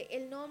nombre?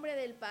 El nombre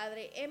del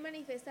Padre. He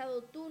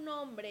manifestado tu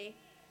nombre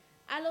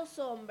a los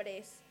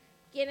hombres.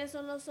 ¿Quiénes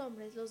son los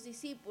hombres? Los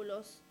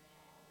discípulos.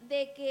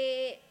 De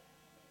que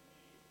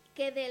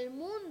del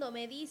mundo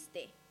me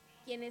diste,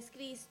 quien es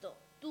Cristo,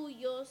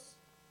 tuyos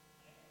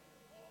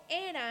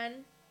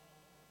eran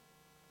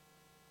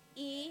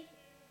y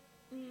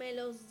me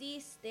los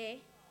diste,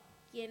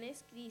 quien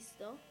es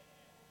Cristo,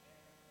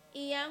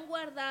 y han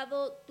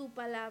guardado tu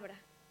palabra.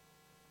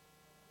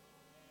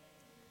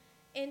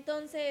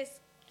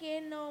 Entonces,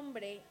 ¿qué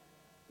nombre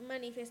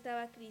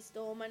manifestaba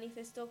Cristo o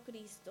manifestó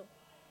Cristo?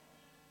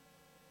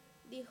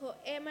 Dijo,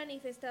 he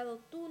manifestado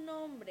tu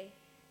nombre.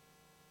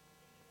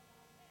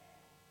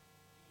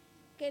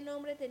 ¿Qué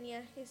nombre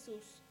tenía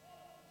Jesús?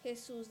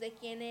 Jesús, ¿de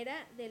quién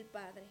era? Del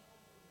Padre.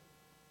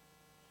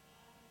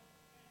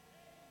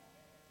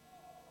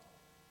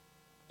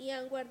 y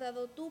han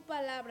guardado tu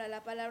palabra.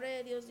 La palabra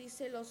de Dios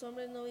dice, los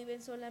hombres no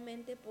viven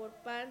solamente por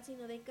pan,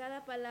 sino de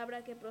cada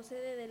palabra que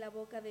procede de la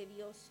boca de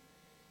Dios.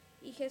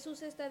 Y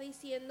Jesús está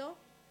diciendo,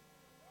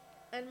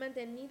 han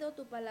mantenido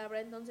tu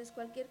palabra. Entonces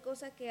cualquier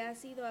cosa que ha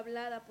sido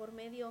hablada por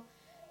medio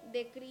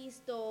de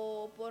Cristo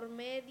o por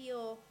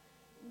medio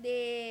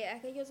de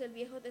aquellos del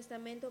Viejo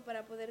Testamento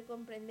para poder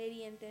comprender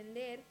y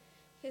entender,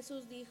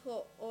 Jesús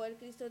dijo, o el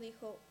Cristo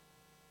dijo,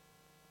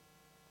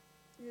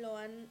 lo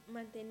han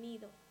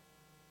mantenido.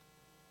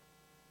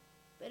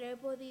 Pero he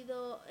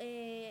podido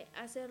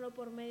hacerlo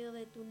por medio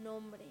de tu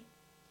nombre.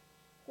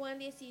 Juan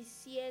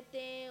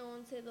 17,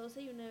 11,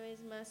 12 y una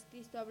vez más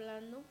Cristo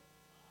hablando.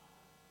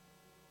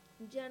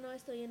 Ya no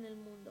estoy en el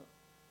mundo.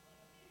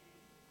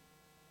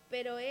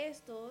 Pero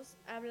estos,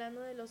 hablando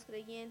de los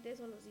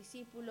creyentes o los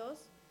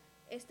discípulos,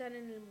 están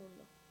en el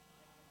mundo.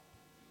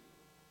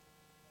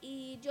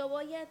 Y yo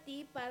voy a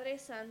ti, Padre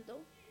Santo,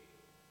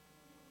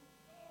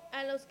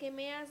 a los que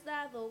me has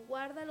dado,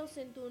 guárdalos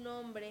en tu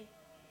nombre.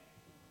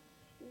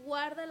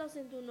 Guárdalos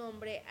en tu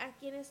nombre. ¿A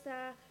quién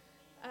está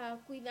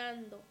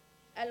cuidando?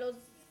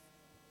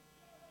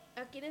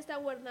 ¿A quién está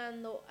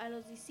guardando? A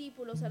los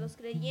discípulos, a los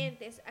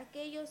creyentes,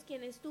 aquellos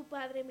quienes tu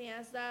Padre me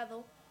has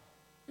dado,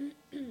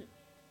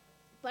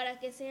 para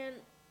que sean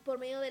por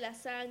medio de la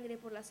sangre,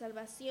 por la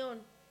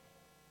salvación.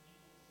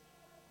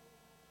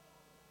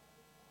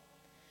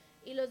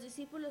 Y los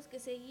discípulos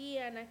que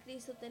seguían a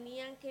Cristo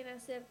tenían que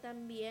nacer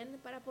también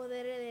para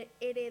poder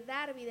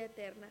heredar vida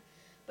eterna.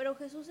 Pero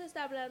Jesús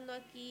está hablando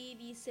aquí,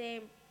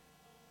 dice,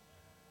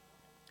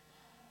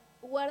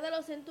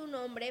 guárdalos en tu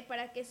nombre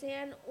para que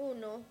sean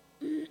uno.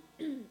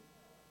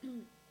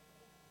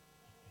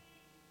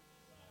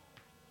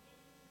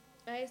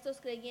 A estos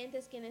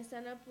creyentes quienes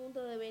están a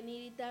punto de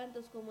venir y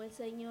tantos como el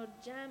Señor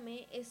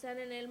llame, están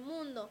en el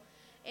mundo.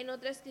 En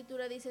otra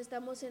escritura dice,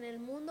 estamos en el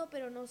mundo,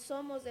 pero no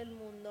somos del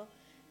mundo.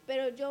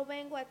 Pero yo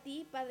vengo a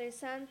ti, Padre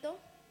Santo,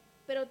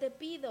 pero te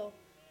pido,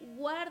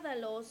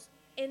 guárdalos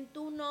en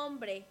tu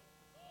nombre,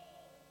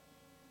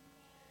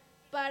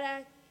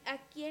 para a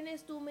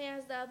quienes tú me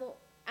has dado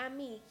a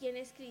mí, quien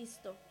es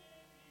Cristo,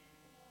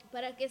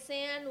 para que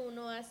sean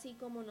uno así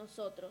como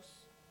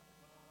nosotros.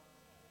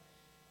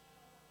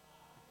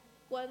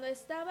 Cuando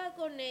estaba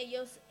con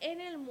ellos en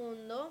el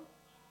mundo,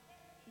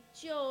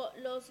 yo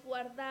los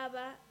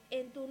guardaba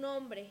en tu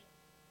nombre.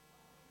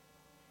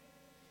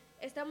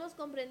 Estamos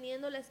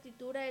comprendiendo la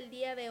escritura el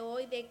día de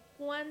hoy de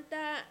cuánto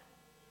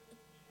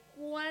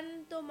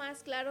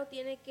más claro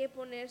tiene que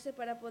ponerse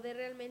para poder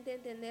realmente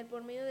entender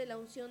por medio de la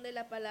unción de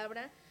la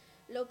palabra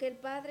lo que el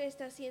Padre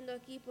está haciendo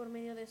aquí por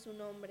medio de su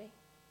nombre.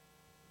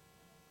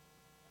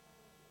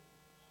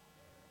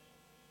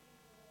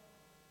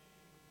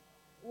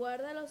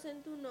 Guárdalos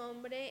en tu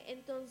nombre.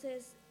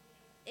 Entonces,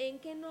 ¿en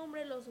qué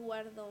nombre los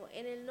guardó?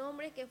 En el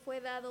nombre que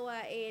fue dado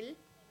a él,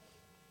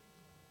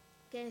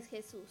 que es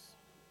Jesús.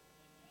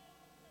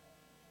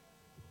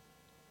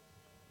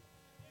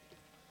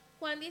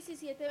 Juan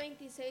 17,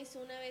 26,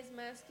 una vez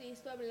más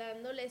Cristo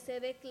hablando, les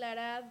he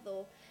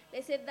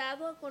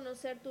dado a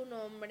conocer tu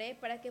nombre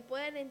para que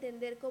puedan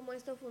entender cómo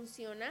esto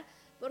funciona,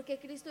 porque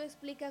Cristo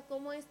explica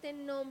cómo este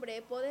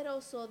nombre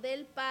poderoso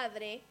del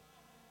Padre,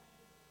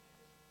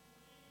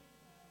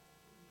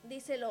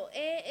 dice, lo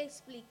he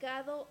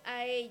explicado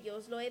a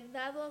ellos, lo he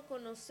dado a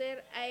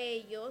conocer a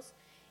ellos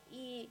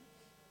y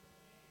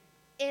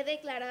he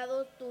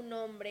declarado tu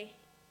nombre.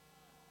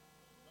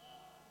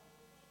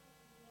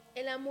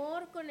 El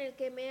amor con el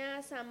que me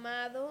has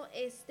amado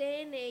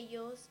esté en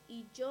ellos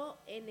y yo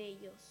en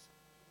ellos.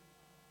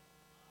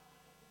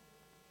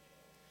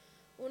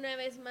 Una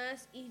vez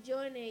más, y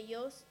yo en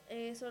ellos,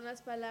 son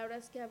las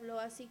palabras que habló,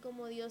 así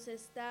como Dios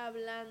está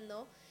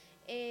hablando,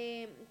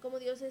 como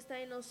Dios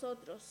está en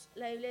nosotros.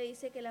 La Biblia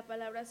dice que la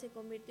palabra se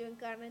convirtió en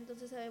carne,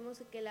 entonces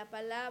sabemos que la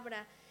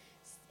palabra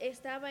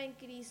estaba en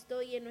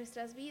Cristo y en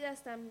nuestras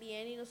vidas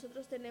también, y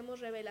nosotros tenemos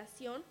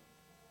revelación,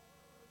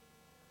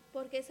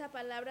 porque esa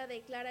palabra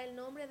declara el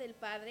nombre del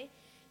Padre,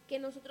 que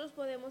nosotros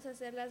podemos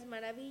hacer las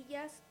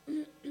maravillas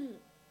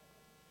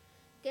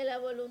que la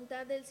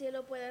voluntad del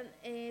cielo puedan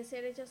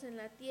ser hechas en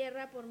la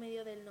tierra por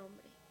medio del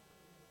nombre.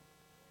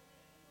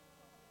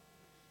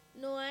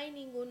 No hay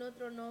ningún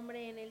otro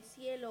nombre en el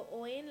cielo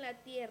o en la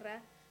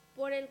tierra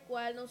por el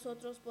cual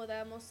nosotros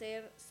podamos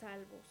ser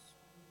salvos.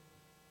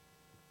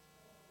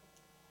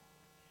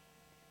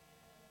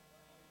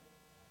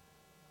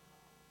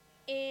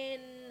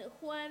 En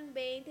Juan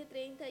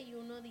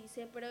 20:31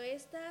 dice,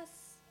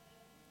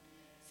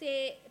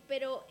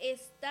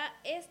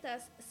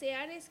 estas se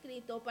han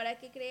escrito para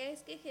que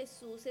creáis que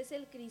Jesús es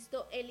el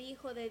Cristo, el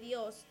Hijo de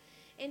Dios.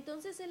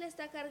 Entonces Él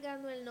está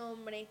cargando el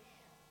nombre.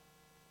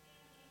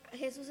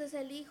 Jesús es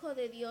el Hijo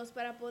de Dios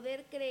para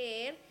poder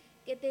creer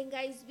que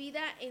tengáis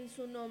vida en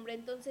su nombre.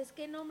 Entonces,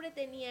 ¿qué nombre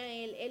tenía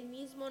Él? El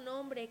mismo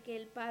nombre que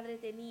el Padre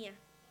tenía.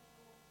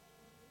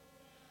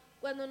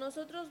 Cuando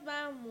nosotros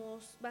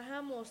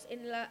bajamos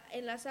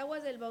en las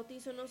aguas del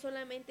bautizo, no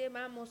solamente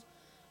vamos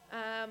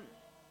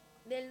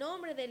del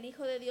nombre del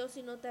Hijo de Dios,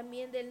 sino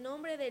también del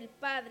nombre del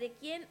Padre,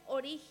 quien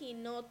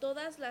originó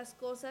todas las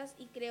cosas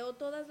y creó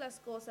todas las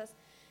cosas.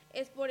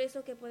 Es por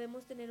eso que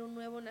podemos tener un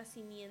nuevo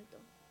nacimiento.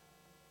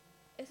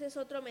 Ese es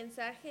otro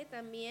mensaje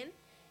también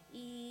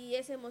y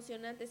es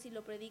emocionante si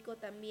lo predico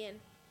también.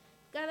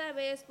 Cada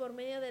vez por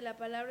medio de la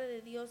palabra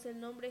de Dios, el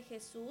nombre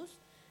Jesús,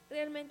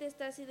 realmente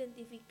estás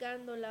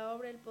identificando la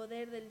obra, el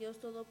poder del Dios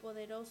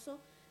Todopoderoso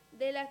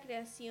de la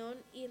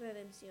creación y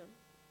redención.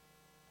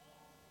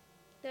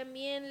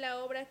 También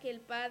la obra que el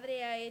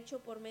Padre ha hecho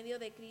por medio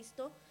de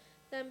Cristo,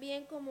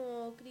 también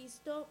como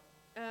Cristo,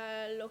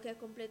 lo que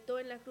completó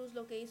en la cruz,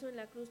 lo que hizo en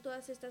la cruz,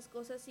 todas estas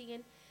cosas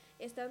siguen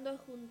estando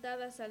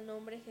adjuntadas al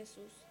nombre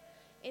Jesús.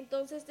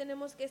 Entonces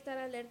tenemos que estar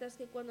alertas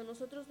que cuando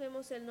nosotros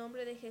vemos el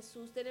nombre de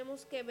Jesús,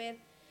 tenemos que ver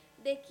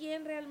de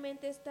quién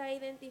realmente está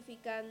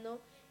identificando,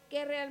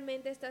 qué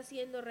realmente está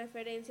haciendo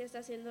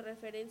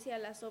referencia a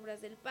las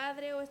obras del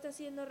Padre o está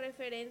haciendo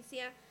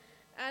referencia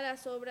a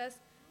las obras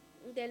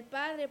del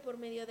Padre por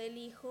medio del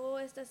Hijo,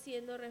 está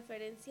haciendo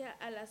referencia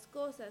a las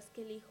cosas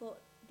que el Hijo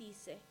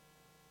dice.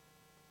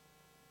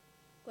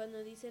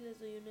 Cuando dice, les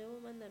doy un nuevo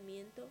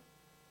mandamiento,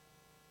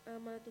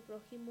 ama a tu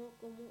prójimo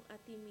como a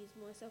ti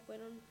mismo. Esas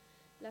fueron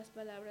las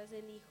palabras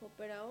del Hijo,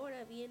 pero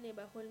ahora viene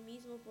bajo el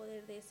mismo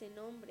poder de ese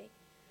nombre.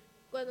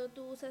 Cuando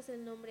tú usas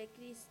el nombre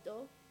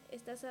Cristo,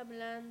 estás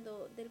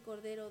hablando del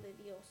Cordero de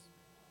Dios,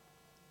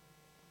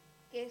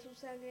 que su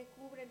sangre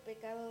cubre el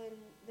pecado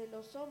de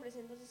los hombres.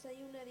 Entonces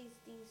hay una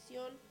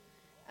distinción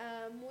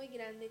muy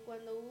grande.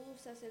 Cuando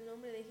usas el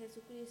nombre de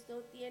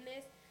Jesucristo,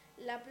 tienes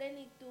la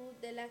plenitud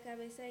de la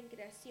cabeza en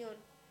creación,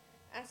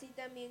 así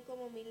también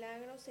como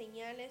milagros,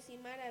 señales y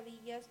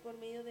maravillas por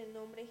medio del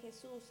nombre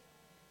Jesús.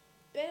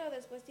 Pero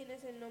después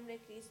tienes el nombre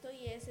Cristo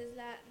y esa es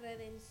la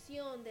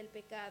redención del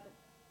pecado.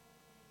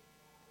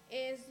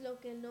 Es lo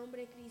que el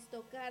nombre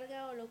Cristo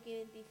carga o lo que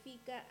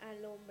identifica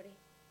al hombre,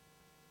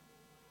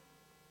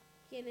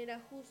 quien era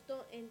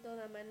justo en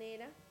toda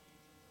manera.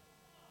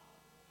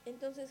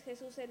 Entonces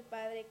Jesús el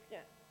Padre,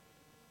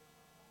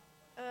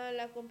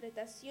 la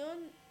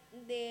completación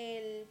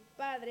del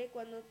Padre,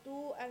 cuando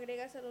tú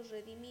agregas a los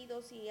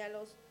redimidos y a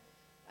los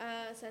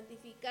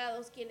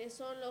santificados, quienes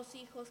son los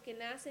hijos que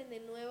nacen de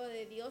nuevo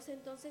de Dios,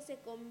 entonces se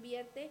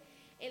convierte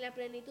en la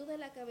plenitud de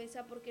la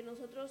cabeza, porque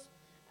nosotros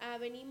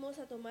venimos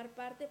a tomar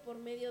parte por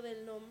medio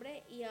del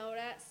nombre y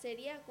ahora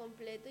sería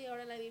completo, y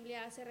ahora la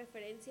Biblia hace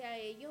referencia a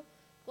ello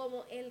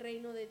como el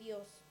reino de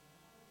Dios.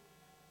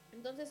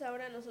 Entonces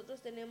ahora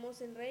nosotros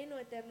tenemos el reino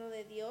eterno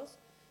de Dios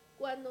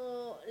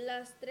cuando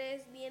las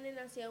tres vienen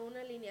hacia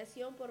una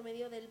alineación por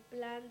medio del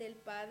plan del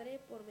Padre,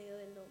 por medio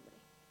del nombre.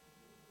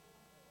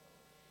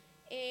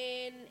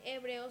 En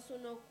Hebreos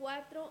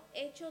 1:4,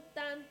 hecho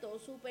tanto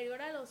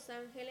superior a los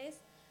ángeles,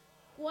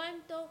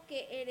 cuanto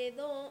que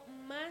heredó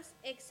más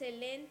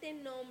excelente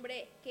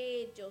nombre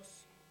que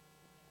ellos.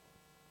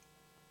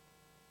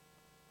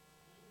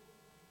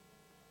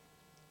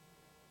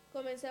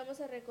 Comenzamos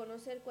a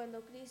reconocer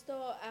cuando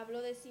Cristo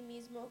habló de sí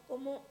mismo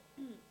como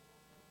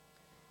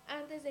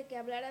antes de que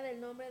hablara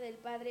del nombre del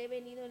Padre, he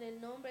venido en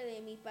el nombre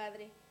de mi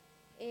Padre.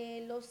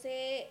 Los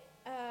he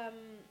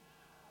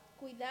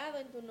cuidado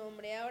en tu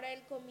nombre. Ahora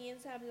Él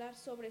comienza a hablar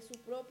sobre su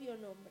propio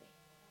nombre.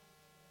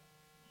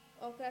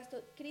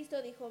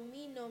 Cristo dijo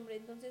mi nombre,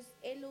 entonces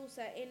Él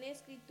usa en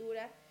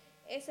escritura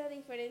esa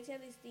diferencia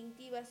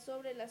distintiva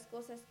sobre las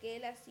cosas que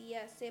Él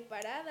hacía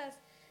separadas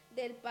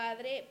del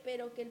Padre,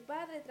 pero que el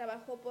Padre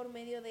trabajó por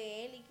medio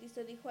de Él, y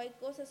Cristo dijo hay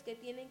cosas que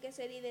tienen que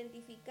ser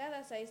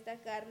identificadas a esta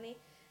carne,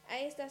 a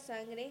esta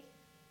sangre,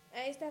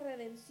 a esta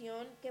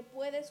redención que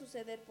puede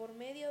suceder por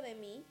medio de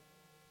mí.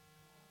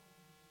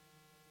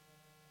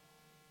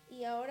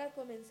 Y ahora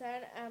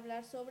comenzar a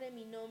hablar sobre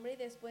mi nombre, y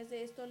después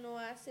de esto no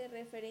hace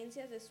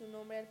referencias de su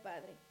nombre al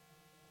Padre,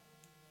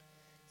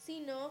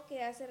 sino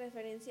que hace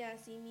referencia a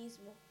sí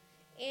mismo.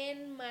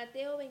 En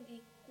Mateo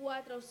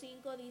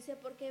 24:5 dice,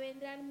 porque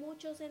vendrán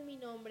muchos en mi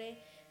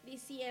nombre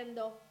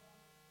diciendo,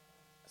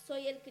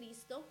 soy el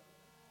Cristo.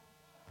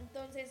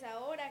 Entonces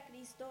ahora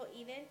Cristo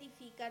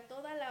identifica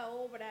toda la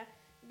obra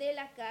de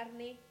la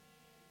carne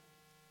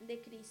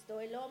de Cristo,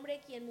 el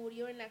hombre quien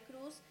murió en la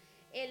cruz,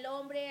 el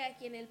hombre a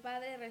quien el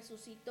Padre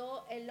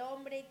resucitó, el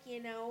hombre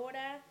quien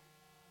ahora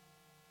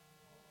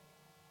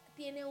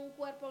tiene un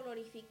cuerpo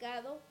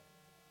glorificado.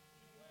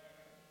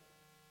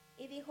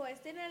 Y dijo,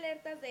 estén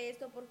alertas de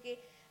esto,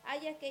 porque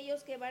hay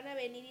aquellos que van a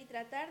venir y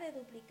tratar de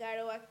duplicar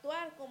o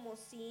actuar como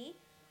si,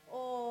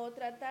 o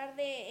tratar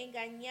de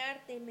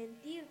engañarte,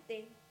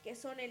 mentirte, que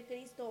son el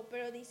Cristo.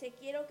 Pero dice,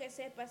 quiero que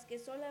sepas que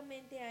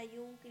solamente hay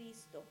un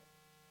Cristo.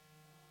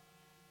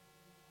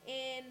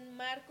 En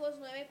Marcos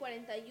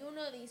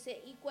 9:41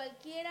 dice, y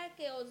cualquiera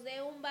que os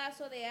dé un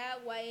vaso de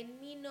agua en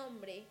mi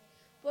nombre,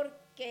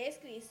 porque es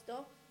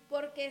Cristo,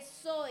 porque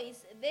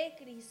sois de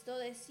Cristo,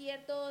 de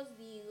cierto os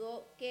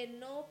digo que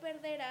no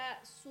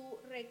perderá su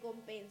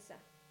recompensa.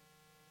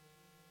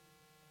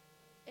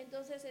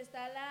 Entonces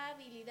está la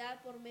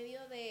habilidad por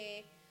medio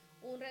de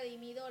un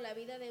redimido, la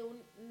vida de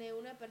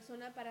una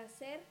persona, para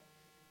hacer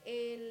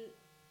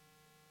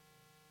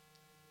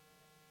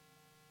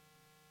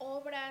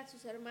sobra a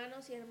sus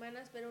hermanos y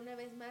hermanas, pero una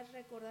vez más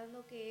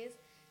recordando que es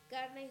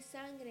carne y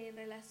sangre en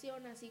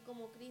relación, así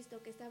como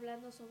Cristo, que está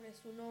hablando sobre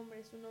su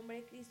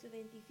nombre Cristo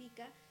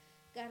identifica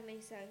carne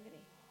y sangre.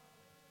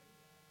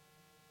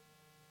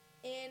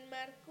 En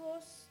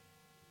Marcos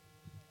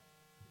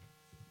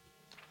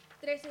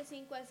 13,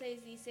 5 al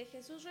 6 dice,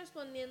 Jesús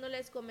respondiendo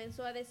les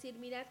comenzó a decir,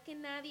 mirad que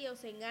nadie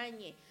os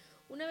engañe.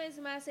 Una vez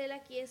más, él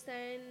aquí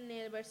está en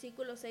el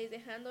versículo 6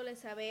 dejándoles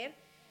saber,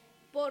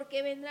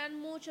 porque vendrán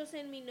muchos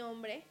en mi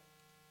nombre,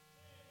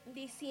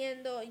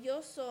 diciendo,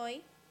 yo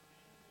soy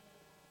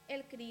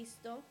el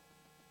Cristo,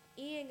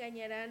 y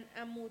engañarán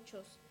a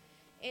muchos.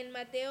 En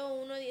Mateo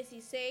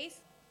 1:16,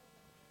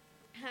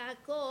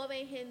 Jacob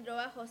engendró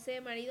a José,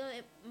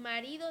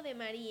 marido de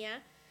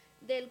María,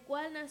 del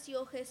cual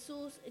nació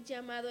Jesús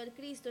llamado el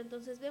Cristo.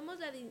 Entonces vemos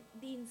la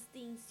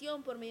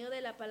distinción por medio de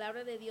la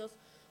palabra de Dios.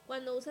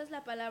 Cuando usas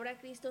la palabra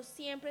Cristo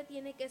siempre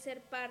tiene que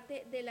ser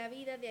parte de la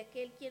vida de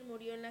aquel quien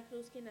murió en la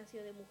cruz, que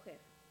nació de mujer.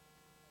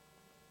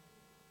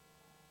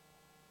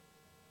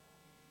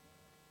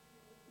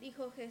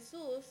 Dijo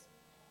Jesús,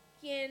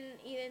 quien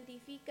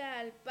identifica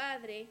al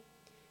Padre,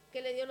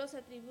 que le dio los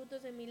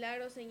atributos de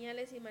milagros,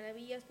 señales y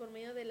maravillas por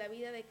medio de la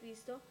vida de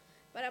Cristo,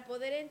 para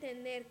poder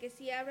entender que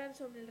si hablan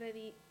sobre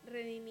el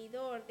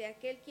redimidor de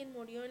aquel quien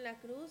murió en la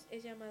cruz,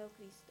 es llamado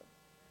Cristo.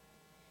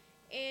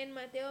 En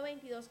Mateo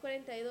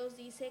 22:42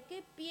 dice,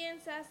 ¿qué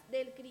piensas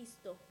del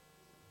Cristo?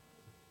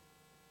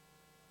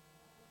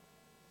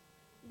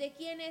 ¿De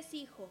quién es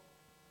hijo?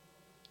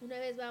 Una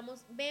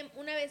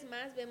vez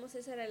más vemos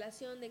esa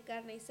relación de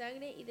carne y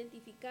sangre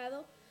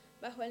identificado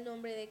bajo el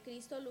nombre de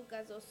Cristo,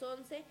 Lucas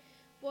 2:11,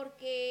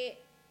 porque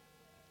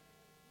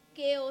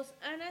que os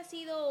ha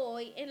nacido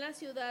hoy en la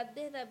ciudad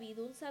de David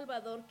un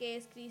Salvador, que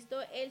es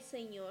Cristo el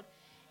Señor.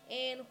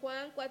 En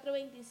Juan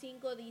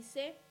 4:25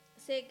 dice,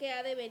 sé que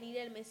ha de venir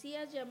el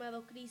Mesías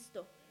llamado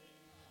Cristo.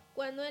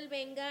 Cuando Él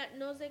venga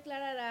nos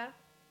declarará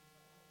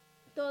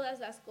todas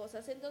las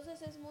cosas.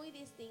 Entonces es muy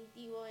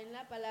distintivo en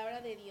la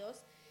palabra de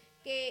Dios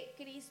que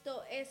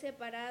Cristo es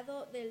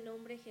separado del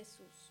nombre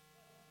Jesús.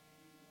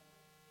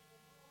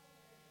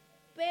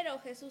 Pero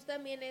Jesús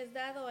también es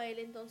dado a él,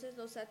 entonces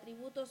los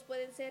atributos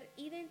pueden ser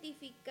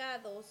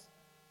identificados.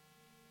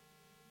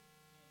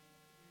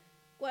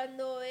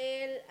 Cuando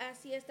él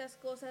hacía estas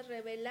cosas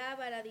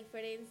revelaba la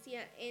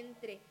diferencia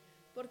entre,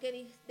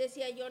 porque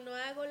decía, yo no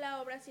hago la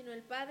obra, sino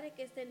el Padre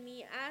que está en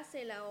mí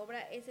hace la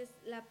obra. Esa es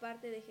la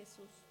parte de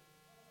Jesús.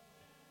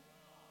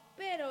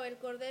 Pero el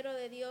Cordero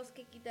de Dios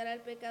que quitará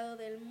el pecado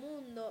del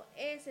mundo,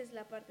 esa es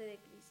la parte de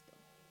Cristo.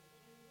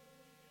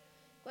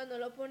 Cuando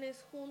lo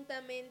pones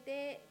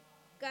juntamente,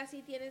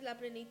 casi tienes la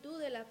plenitud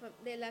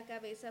de la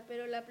cabeza,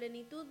 pero la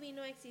plenitud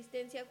vino a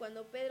existencia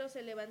cuando Pedro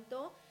se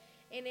levantó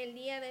en el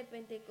día de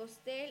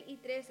Pentecostés y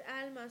 3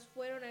 almas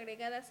fueron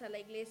agregadas a la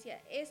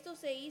iglesia. Esto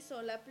se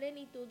hizo la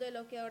plenitud de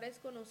lo que ahora es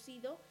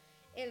conocido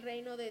el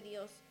reino de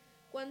Dios.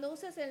 Cuando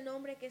usas el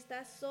nombre que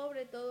está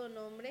sobre todo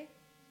nombre,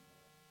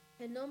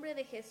 el nombre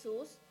de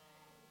Jesús,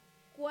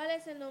 ¿cuál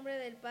es el nombre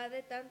del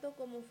Padre? Tanto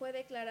como fue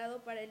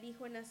declarado para el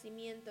Hijo en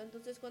nacimiento.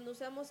 Entonces, cuando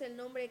usamos el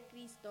nombre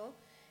Cristo,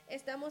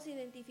 estamos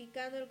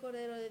identificando el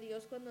Cordero de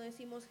Dios. Cuando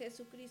decimos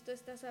Jesucristo,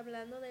 estás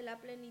hablando de la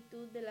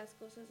plenitud de las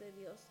cosas de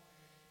Dios.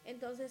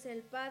 Entonces,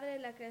 el Padre,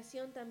 la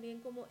creación,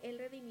 también como el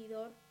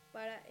redimidor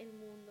para el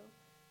mundo.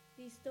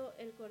 Cristo,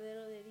 el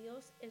Cordero de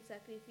Dios, el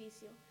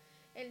sacrificio.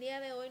 El día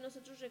de hoy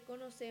nosotros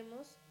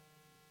reconocemos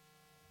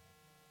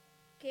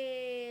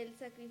que el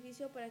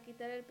sacrificio para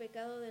quitar el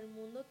pecado del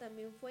mundo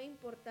también fue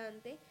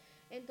importante.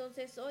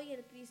 Entonces hoy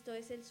el Cristo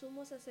es el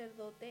sumo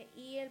sacerdote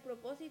y el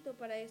propósito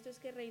para esto es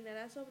que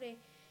reinará sobre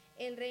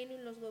el reino y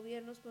los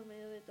gobiernos por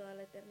medio de toda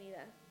la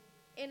eternidad.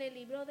 En el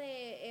libro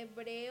de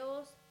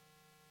Hebreos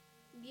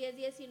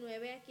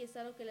 10:19, aquí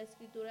está lo que la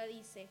escritura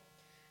dice.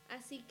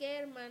 Así que,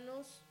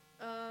 hermanos,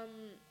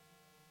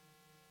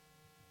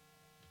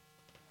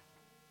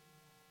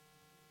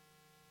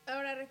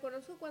 ahora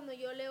reconozco cuando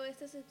yo leo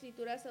estas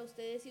escrituras a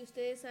ustedes y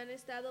ustedes han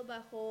estado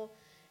bajo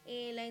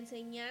la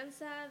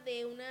enseñanza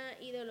de una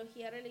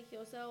ideología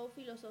religiosa o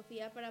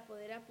filosofía para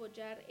poder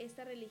apoyar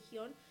esta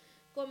religión,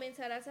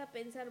 comenzarás a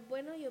pensar,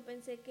 bueno, yo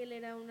pensé que Él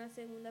era una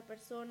segunda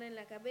persona en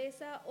la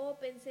cabeza, o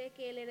pensé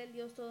que Él era el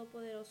Dios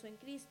Todopoderoso en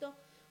Cristo.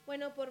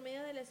 Bueno, por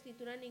medio de la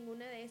escritura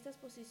ninguna de estas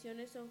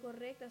posiciones son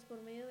correctas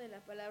por medio de la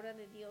palabra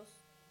de Dios.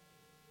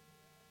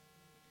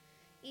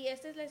 Y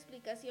esta es la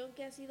explicación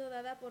que ha sido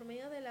dada por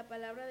medio de la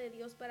palabra de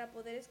Dios para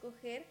poder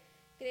escoger,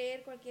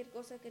 creer cualquier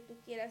cosa que tú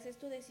quieras. Es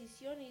tu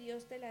decisión y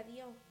Dios te la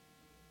dio.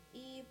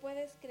 Y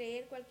puedes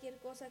creer cualquier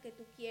cosa que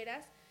tú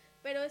quieras,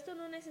 pero esto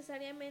no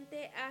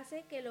necesariamente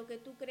hace que lo que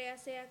tú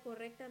creas sea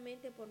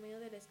correctamente por medio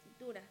de la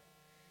escritura.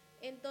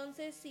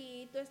 Entonces,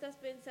 si tú estás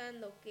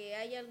pensando que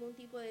hay algún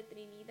tipo de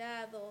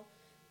trinidad o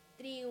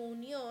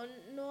triunión,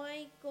 no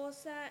hay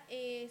cosa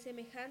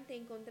semejante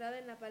encontrada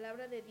en la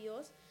palabra de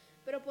Dios,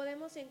 pero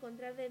podemos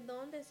encontrar de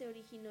dónde se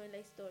originó en la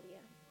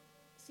historia.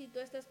 Si tú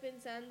estás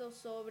pensando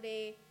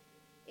sobre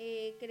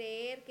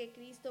creer que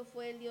Cristo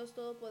fue el Dios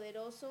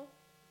Todopoderoso,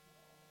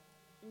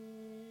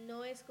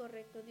 no es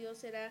correcto.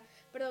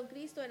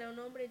 Cristo era un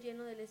hombre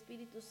lleno del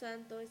Espíritu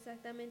Santo,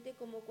 exactamente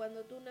como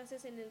cuando tú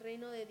naces en el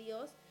reino de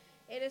Dios,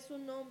 eres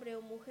un hombre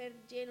o mujer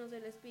llenos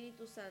del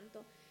Espíritu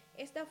Santo.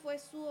 Esta fue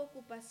su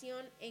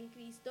ocupación en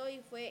Cristo y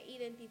fue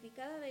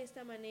identificada de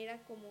esta manera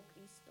como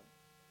Cristo.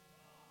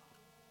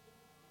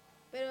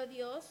 Pero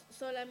Dios,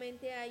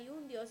 solamente hay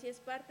un Dios y es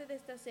parte de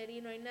esta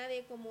serie, no hay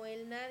nadie como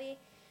Él, nadie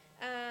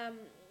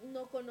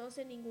no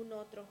conoce ningún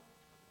otro.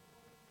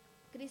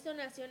 Cristo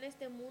nació en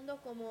este mundo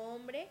como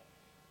hombre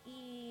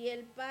y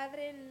el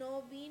Padre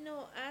no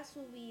vino a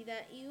su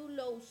vida y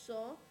lo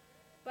usó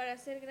para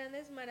hacer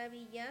grandes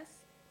maravillas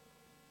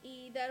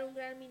y dar un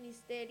gran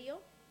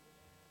ministerio,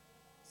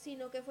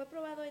 sino que fue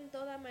probado en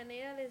toda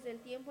manera desde el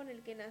tiempo en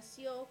el que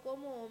nació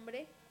como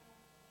hombre.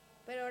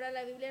 Pero ahora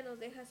la Biblia nos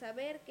deja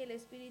saber que el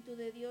Espíritu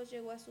de Dios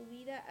llegó a su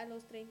vida a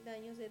los 30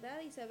 años de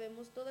edad y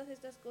sabemos todas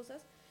estas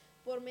cosas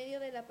por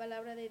medio de la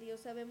palabra de Dios.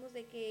 Sabemos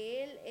de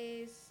que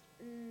Él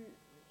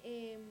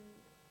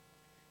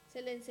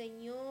se le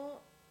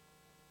enseñó,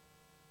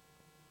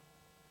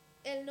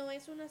 Él no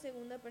es una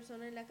segunda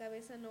persona en la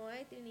cabeza, no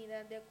hay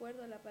Trinidad de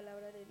acuerdo a la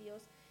palabra de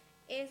Dios.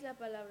 Es la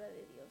palabra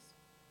de Dios.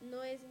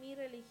 No es mi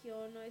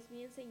religión, no es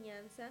mi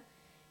enseñanza.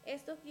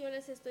 Esto que yo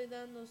les estoy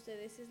dando a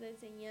ustedes es la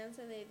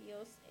enseñanza de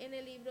Dios en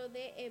el libro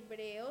de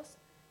Hebreos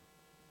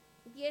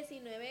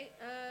 19,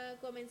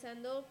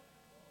 comenzando.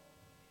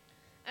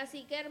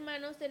 Así que,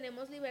 hermanos,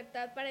 tenemos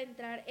libertad para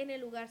entrar en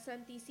el lugar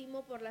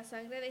santísimo por la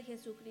sangre de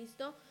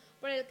Jesucristo,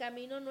 por el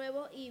camino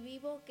nuevo y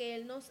vivo que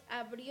Él nos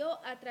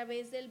abrió a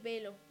través del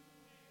velo.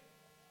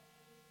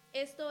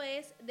 Esto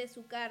es de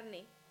su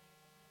carne.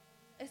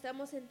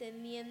 ¿Estamos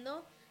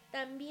entendiendo?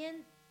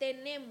 También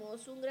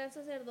tenemos un gran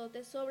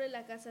sacerdote sobre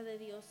la casa de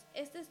Dios.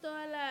 Esta es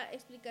toda la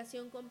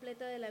explicación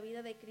completa de la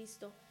vida de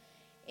Cristo.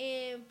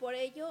 Por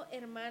ello,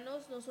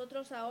 hermanos,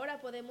 nosotros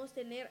ahora podemos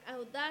tener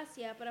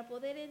audacia para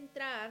poder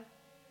entrar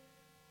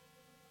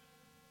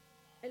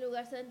al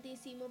lugar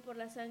santísimo por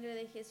la sangre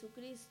de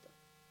Jesucristo.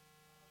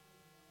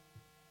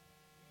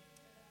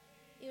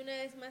 Y una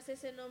vez más,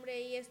 ese nombre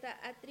ahí está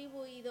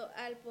atribuido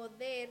al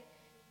poder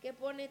que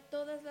pone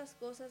todas las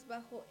cosas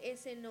bajo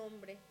ese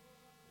nombre.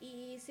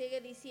 Y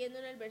sigue diciendo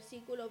en el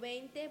versículo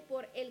 20,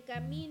 por el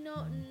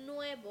camino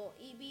nuevo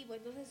y vivo.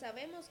 Entonces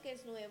sabemos que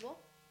es nuevo,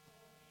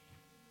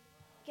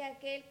 que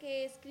aquel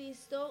que es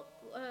Cristo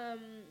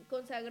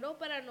consagró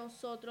para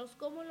nosotros.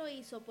 ¿Cómo lo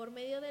hizo? Por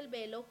medio del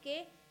velo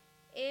que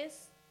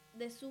es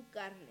de su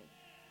carne.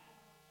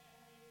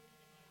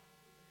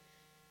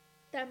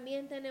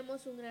 También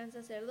tenemos un gran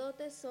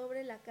sacerdote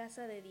sobre la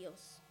casa de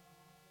Dios.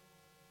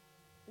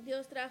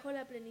 Dios trajo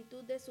la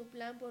plenitud de su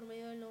plan por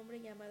medio del hombre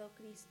llamado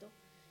Cristo,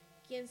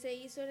 quien se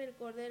hizo en el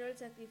Cordero el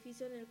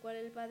sacrificio en el cual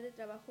el Padre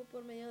trabajó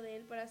por medio de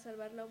él para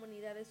salvar la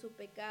humanidad de su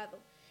pecado.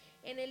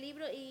 En el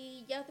libro,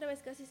 y ya otra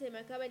vez casi se me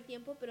acaba el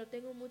tiempo, pero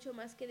tengo mucho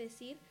más que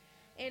decir,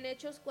 en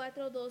Hechos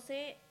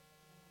 4:12,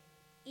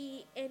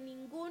 y en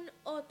ningún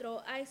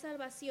otro hay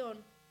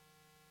salvación,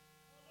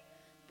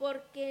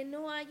 porque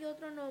no hay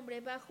otro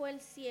nombre bajo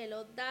el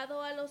cielo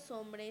dado a los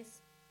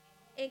hombres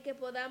en que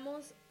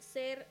podamos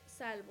ser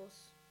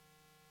salvos.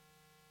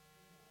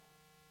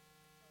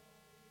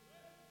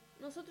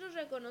 Nosotros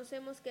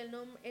reconocemos que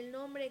el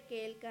nombre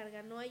que Él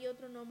carga, no hay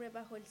otro nombre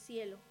bajo el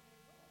cielo.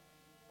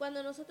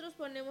 Cuando nosotros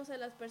ponemos a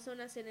las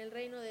personas en el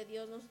reino de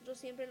Dios, nosotros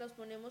siempre los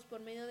ponemos por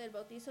medio del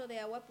bautizo de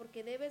agua,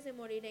 porque debes de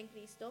morir en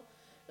Cristo.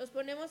 Los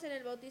ponemos en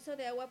el bautizo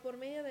de agua por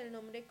medio del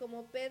nombre,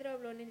 como Pedro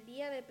habló en el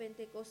día de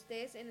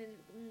Pentecostés, en el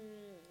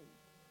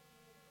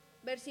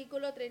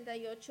versículo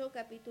 38,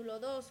 capítulo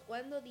 2,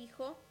 cuando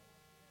dijo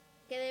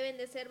que deben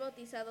de ser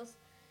bautizados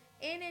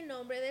en el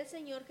nombre del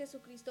Señor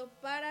Jesucristo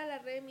para la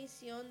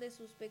remisión de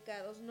sus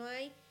pecados. No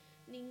hay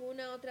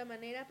ninguna otra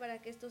manera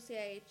para que esto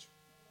sea hecho.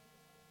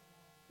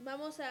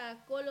 Vamos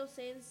a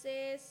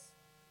Colosenses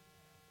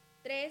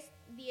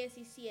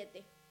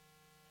 3:17.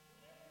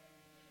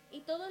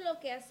 Y todo lo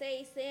que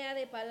hacéis, sea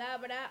de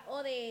palabra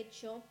o de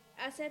hecho,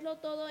 hacedlo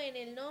todo en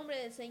el nombre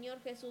del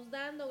Señor Jesús,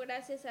 dando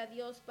gracias a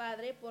Dios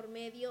Padre por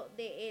medio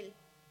de Él.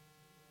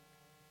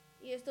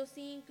 Y esto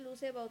sí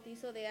incluye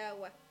bautizo de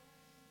agua.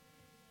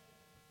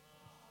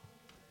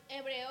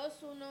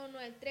 Hebreos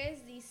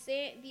 1:1-3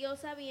 dice,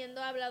 Dios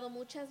habiendo hablado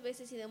muchas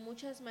veces y de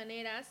muchas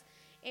maneras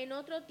en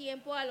otro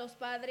tiempo a los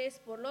padres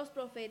por los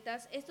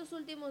profetas, estos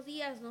últimos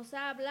días nos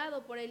ha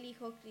hablado por el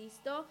Hijo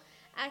Cristo,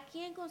 a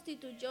quien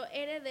constituyó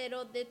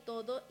heredero de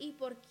todo y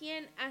por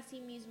quien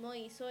asimismo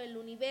hizo el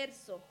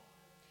universo.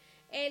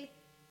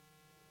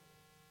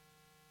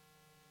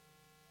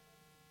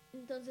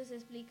 Entonces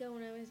explica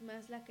una vez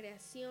más la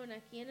creación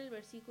aquí en el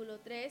versículo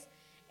 3,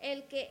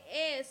 el que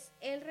es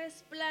el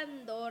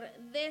resplandor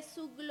de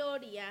su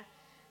gloria,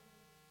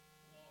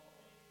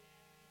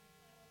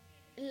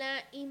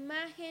 la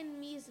imagen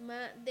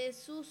misma de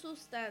su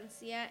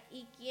sustancia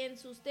y quien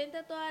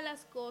sustenta todas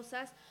las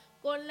cosas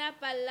con la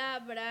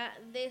palabra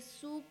de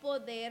su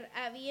poder,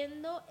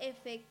 habiendo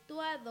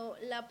efectuado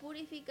la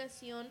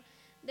purificación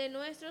de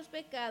nuestros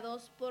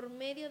pecados por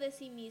medio de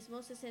sí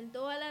mismo, se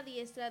sentó a la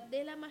diestra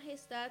de la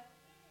majestad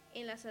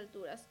en las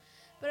alturas.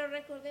 Pero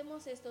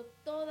recordemos esto,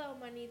 toda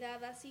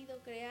humanidad ha sido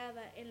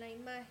creada en la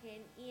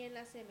imagen y en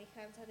la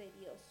semejanza de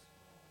Dios,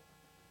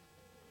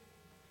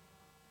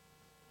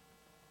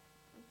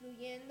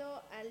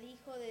 incluyendo al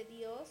Hijo de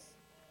Dios.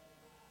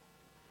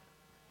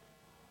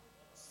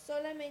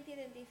 Solamente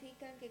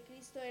identifican que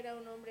Cristo era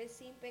un hombre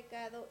sin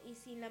pecado y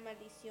sin la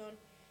maldición.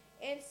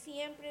 Él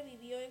siempre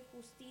vivió en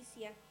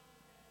justicia,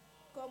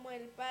 como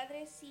el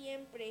Padre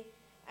siempre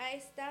ha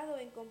estado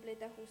en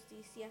completa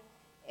justicia.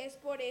 Es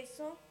por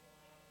eso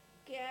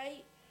que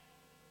hay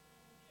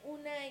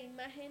una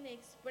imagen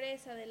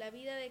expresa de la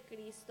vida de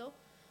Cristo,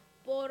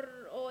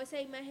 o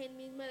esa imagen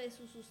misma de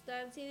su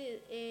sustancia,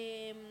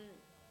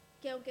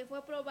 que aunque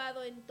fue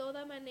probado en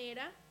toda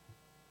manera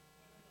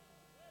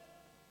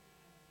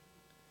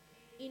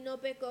y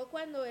no pecó,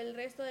 cuando el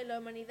resto de la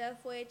humanidad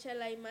fue hecha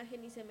la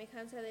imagen y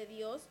semejanza de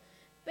Dios,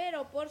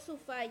 pero por su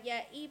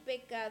falla y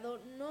pecado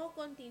no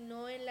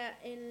continuó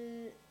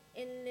en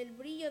el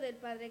brillo del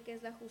Padre, que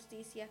es la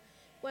justicia.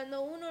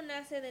 Cuando uno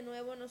nace de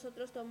nuevo,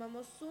 nosotros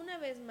tomamos una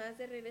vez más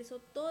de regreso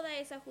toda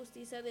esa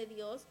justicia de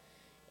Dios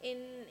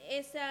en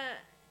esa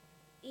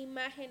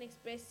imagen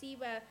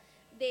expresiva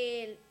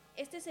de Él.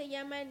 Este se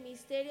llama el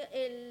misterio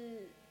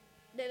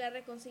de la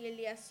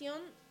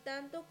reconciliación,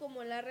 tanto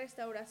como la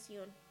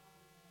restauración.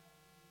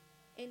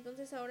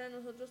 Entonces ahora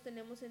nosotros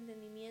tenemos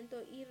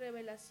entendimiento y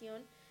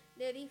revelación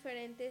de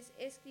diferentes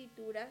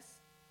escrituras.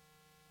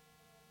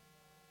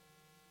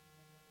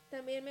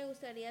 También me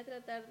gustaría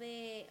tratar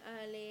de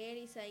leer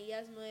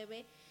Isaías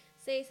 9,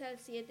 6 al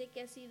 7,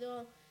 que ha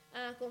sido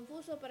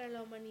confuso para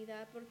la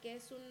humanidad porque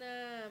es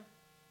una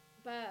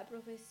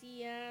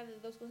profecía de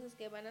dos cosas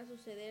que van a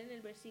suceder. En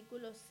el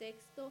versículo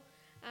sexto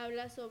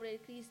habla sobre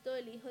el Cristo,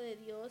 el Hijo de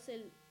Dios,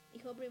 el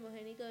Hijo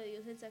primogénito de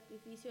Dios, el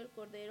sacrificio del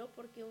Cordero,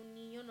 porque un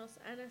niño nos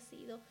ha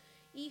nacido,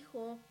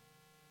 hijo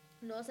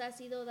nos ha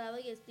sido dado,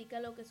 y explica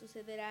lo que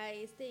sucederá a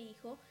este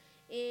hijo.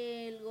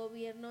 El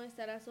gobierno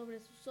estará sobre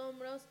sus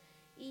hombros,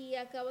 y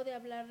acabo de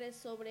hablarles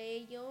sobre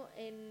ello,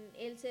 en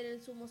él ser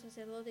el sumo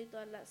sacerdote y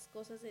todas las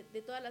cosas de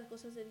todas las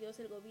cosas de Dios,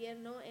 el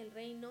gobierno, el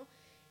reino,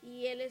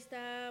 y él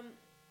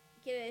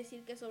quiere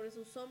decir que sobre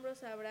sus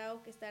hombros habrá,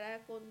 o que estará a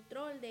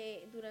control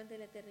durante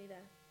la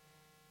eternidad.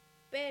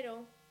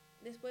 Pero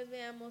después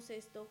veamos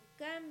esto,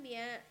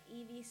 cambia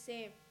y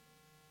dice,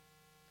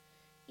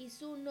 y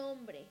su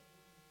nombre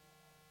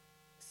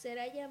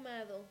será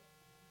llamado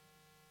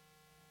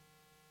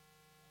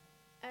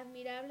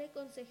Admirable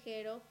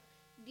Consejero,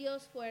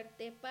 Dios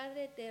fuerte,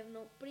 Padre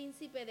eterno,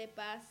 Príncipe de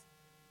paz.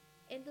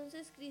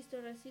 Entonces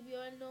Cristo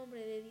recibió el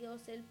nombre de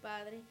Dios el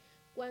Padre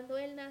cuando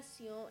Él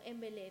nació en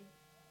Belén.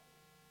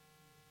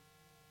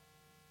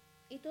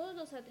 Y todos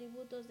los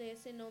atributos de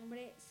ese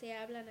nombre se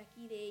hablan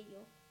aquí de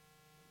ello.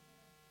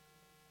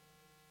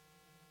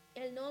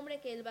 El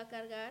nombre que Él va a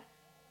cargar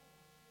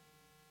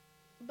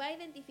va a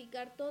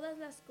identificar todas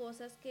las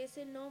cosas que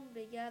ese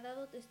nombre ya ha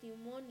dado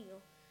testimonio.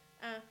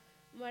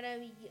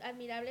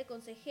 Admirable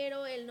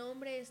Consejero, el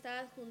nombre está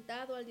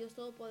adjuntado al Dios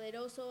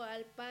Todopoderoso,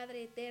 al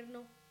Padre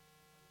Eterno.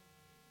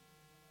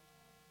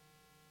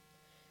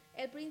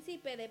 El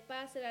Príncipe de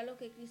paz será lo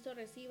que Cristo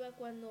reciba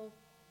cuando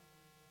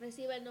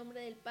reciba el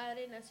nombre del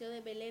Padre. Nació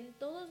de Belén.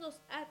 Todos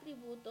los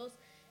atributos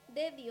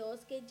de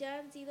Dios que ya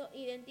han sido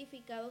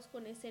identificados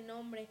con ese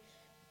nombre,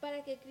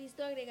 para que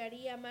Cristo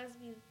agregaría más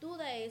virtud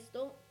a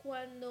esto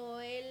cuando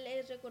Él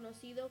es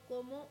reconocido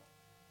como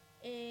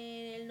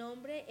el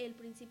nombre el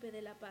Príncipe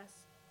de la paz,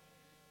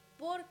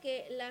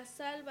 porque la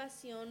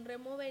salvación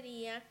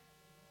removería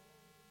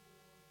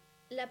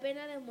la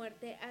pena de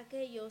muerte a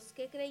aquellos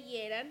que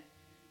creyeran,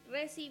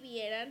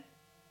 recibieran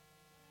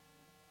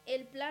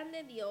el plan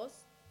de Dios,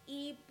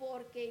 y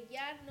porque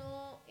ya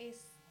no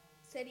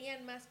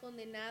serían más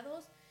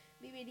condenados,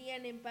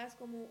 vivirían en paz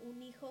como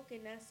un hijo que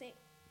nace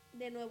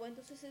de nuevo.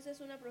 Entonces esa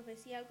es una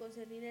profecía al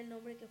concernir el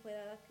nombre que fue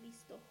dado a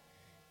Cristo.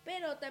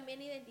 Pero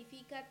también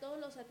identifica todos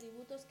los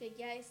atributos que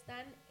ya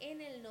están en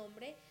el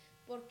nombre,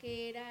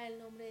 porque era el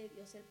nombre de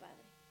Dios el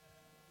Padre.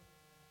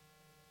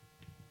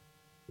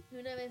 Y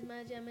una vez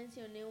más ya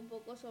mencioné un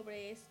poco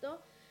sobre esto.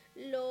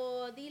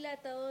 Lo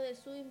dilatado de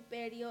su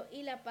imperio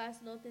y la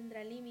paz no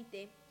tendrá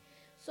límite.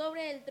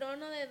 Sobre el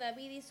trono de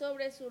David y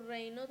sobre su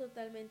reino,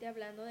 totalmente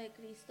hablando de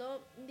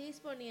Cristo,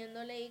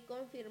 disponiéndole y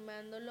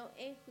confirmándolo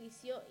en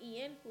juicio y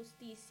en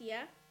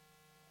justicia.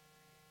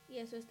 Y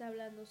eso está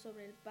hablando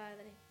sobre el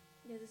Padre.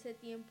 Desde ese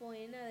tiempo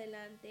en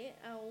adelante,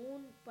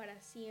 aún para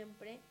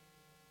siempre,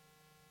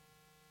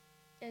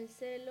 el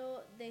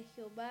celo de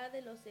Jehová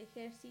de los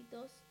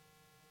ejércitos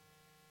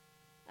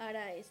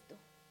hará esto.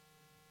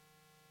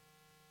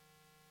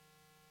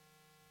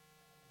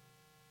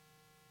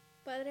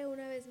 Padre,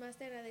 una vez más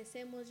te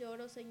agradecemos. Yo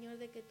oro, Señor,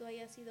 de que tú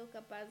hayas sido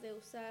capaz de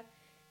usar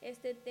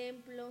este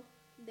templo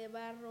de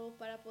barro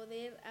para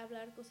poder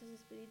hablar cosas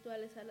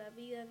espirituales a la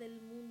vida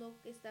del mundo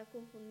que está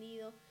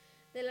confundido,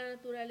 de la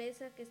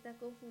naturaleza que está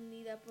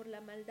confundida por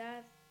la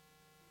maldad,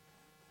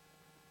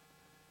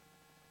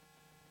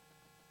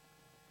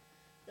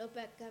 lo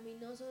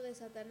pecaminoso de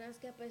Satanás,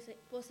 que ha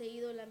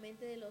poseído la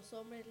mente de los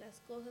hombres,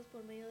 las cosas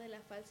por medio de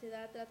la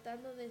falsedad,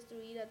 tratando de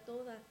destruir a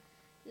toda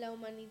la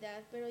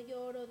humanidad. Pero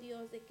yo oro,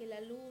 Dios, de que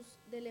la luz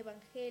del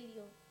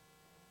Evangelio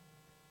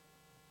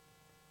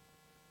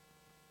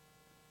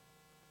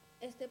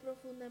esté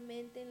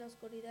profundamente en la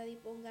oscuridad y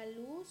ponga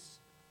luz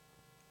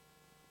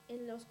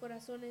en los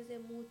corazones de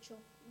muchos.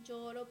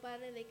 Yo oro,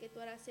 Padre, de que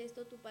tú harás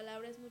esto. Tu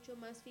palabra es mucho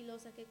más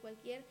filosa que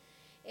cualquier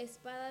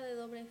espada de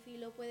doble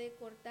filo. Puede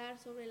cortar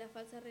sobre la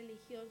falsa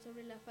religión,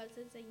 sobre la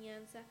falsa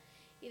enseñanza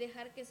y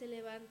dejar que se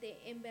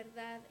levante en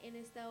verdad en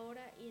esta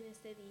hora y en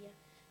este día.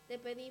 Te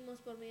pedimos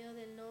por medio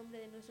del nombre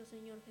de nuestro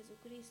Señor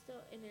Jesucristo.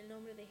 En el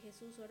nombre de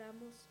Jesús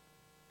oramos.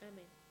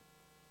 Amén.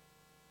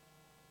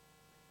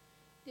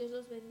 Dios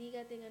los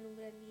bendiga. Tengan un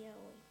gran día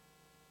hoy.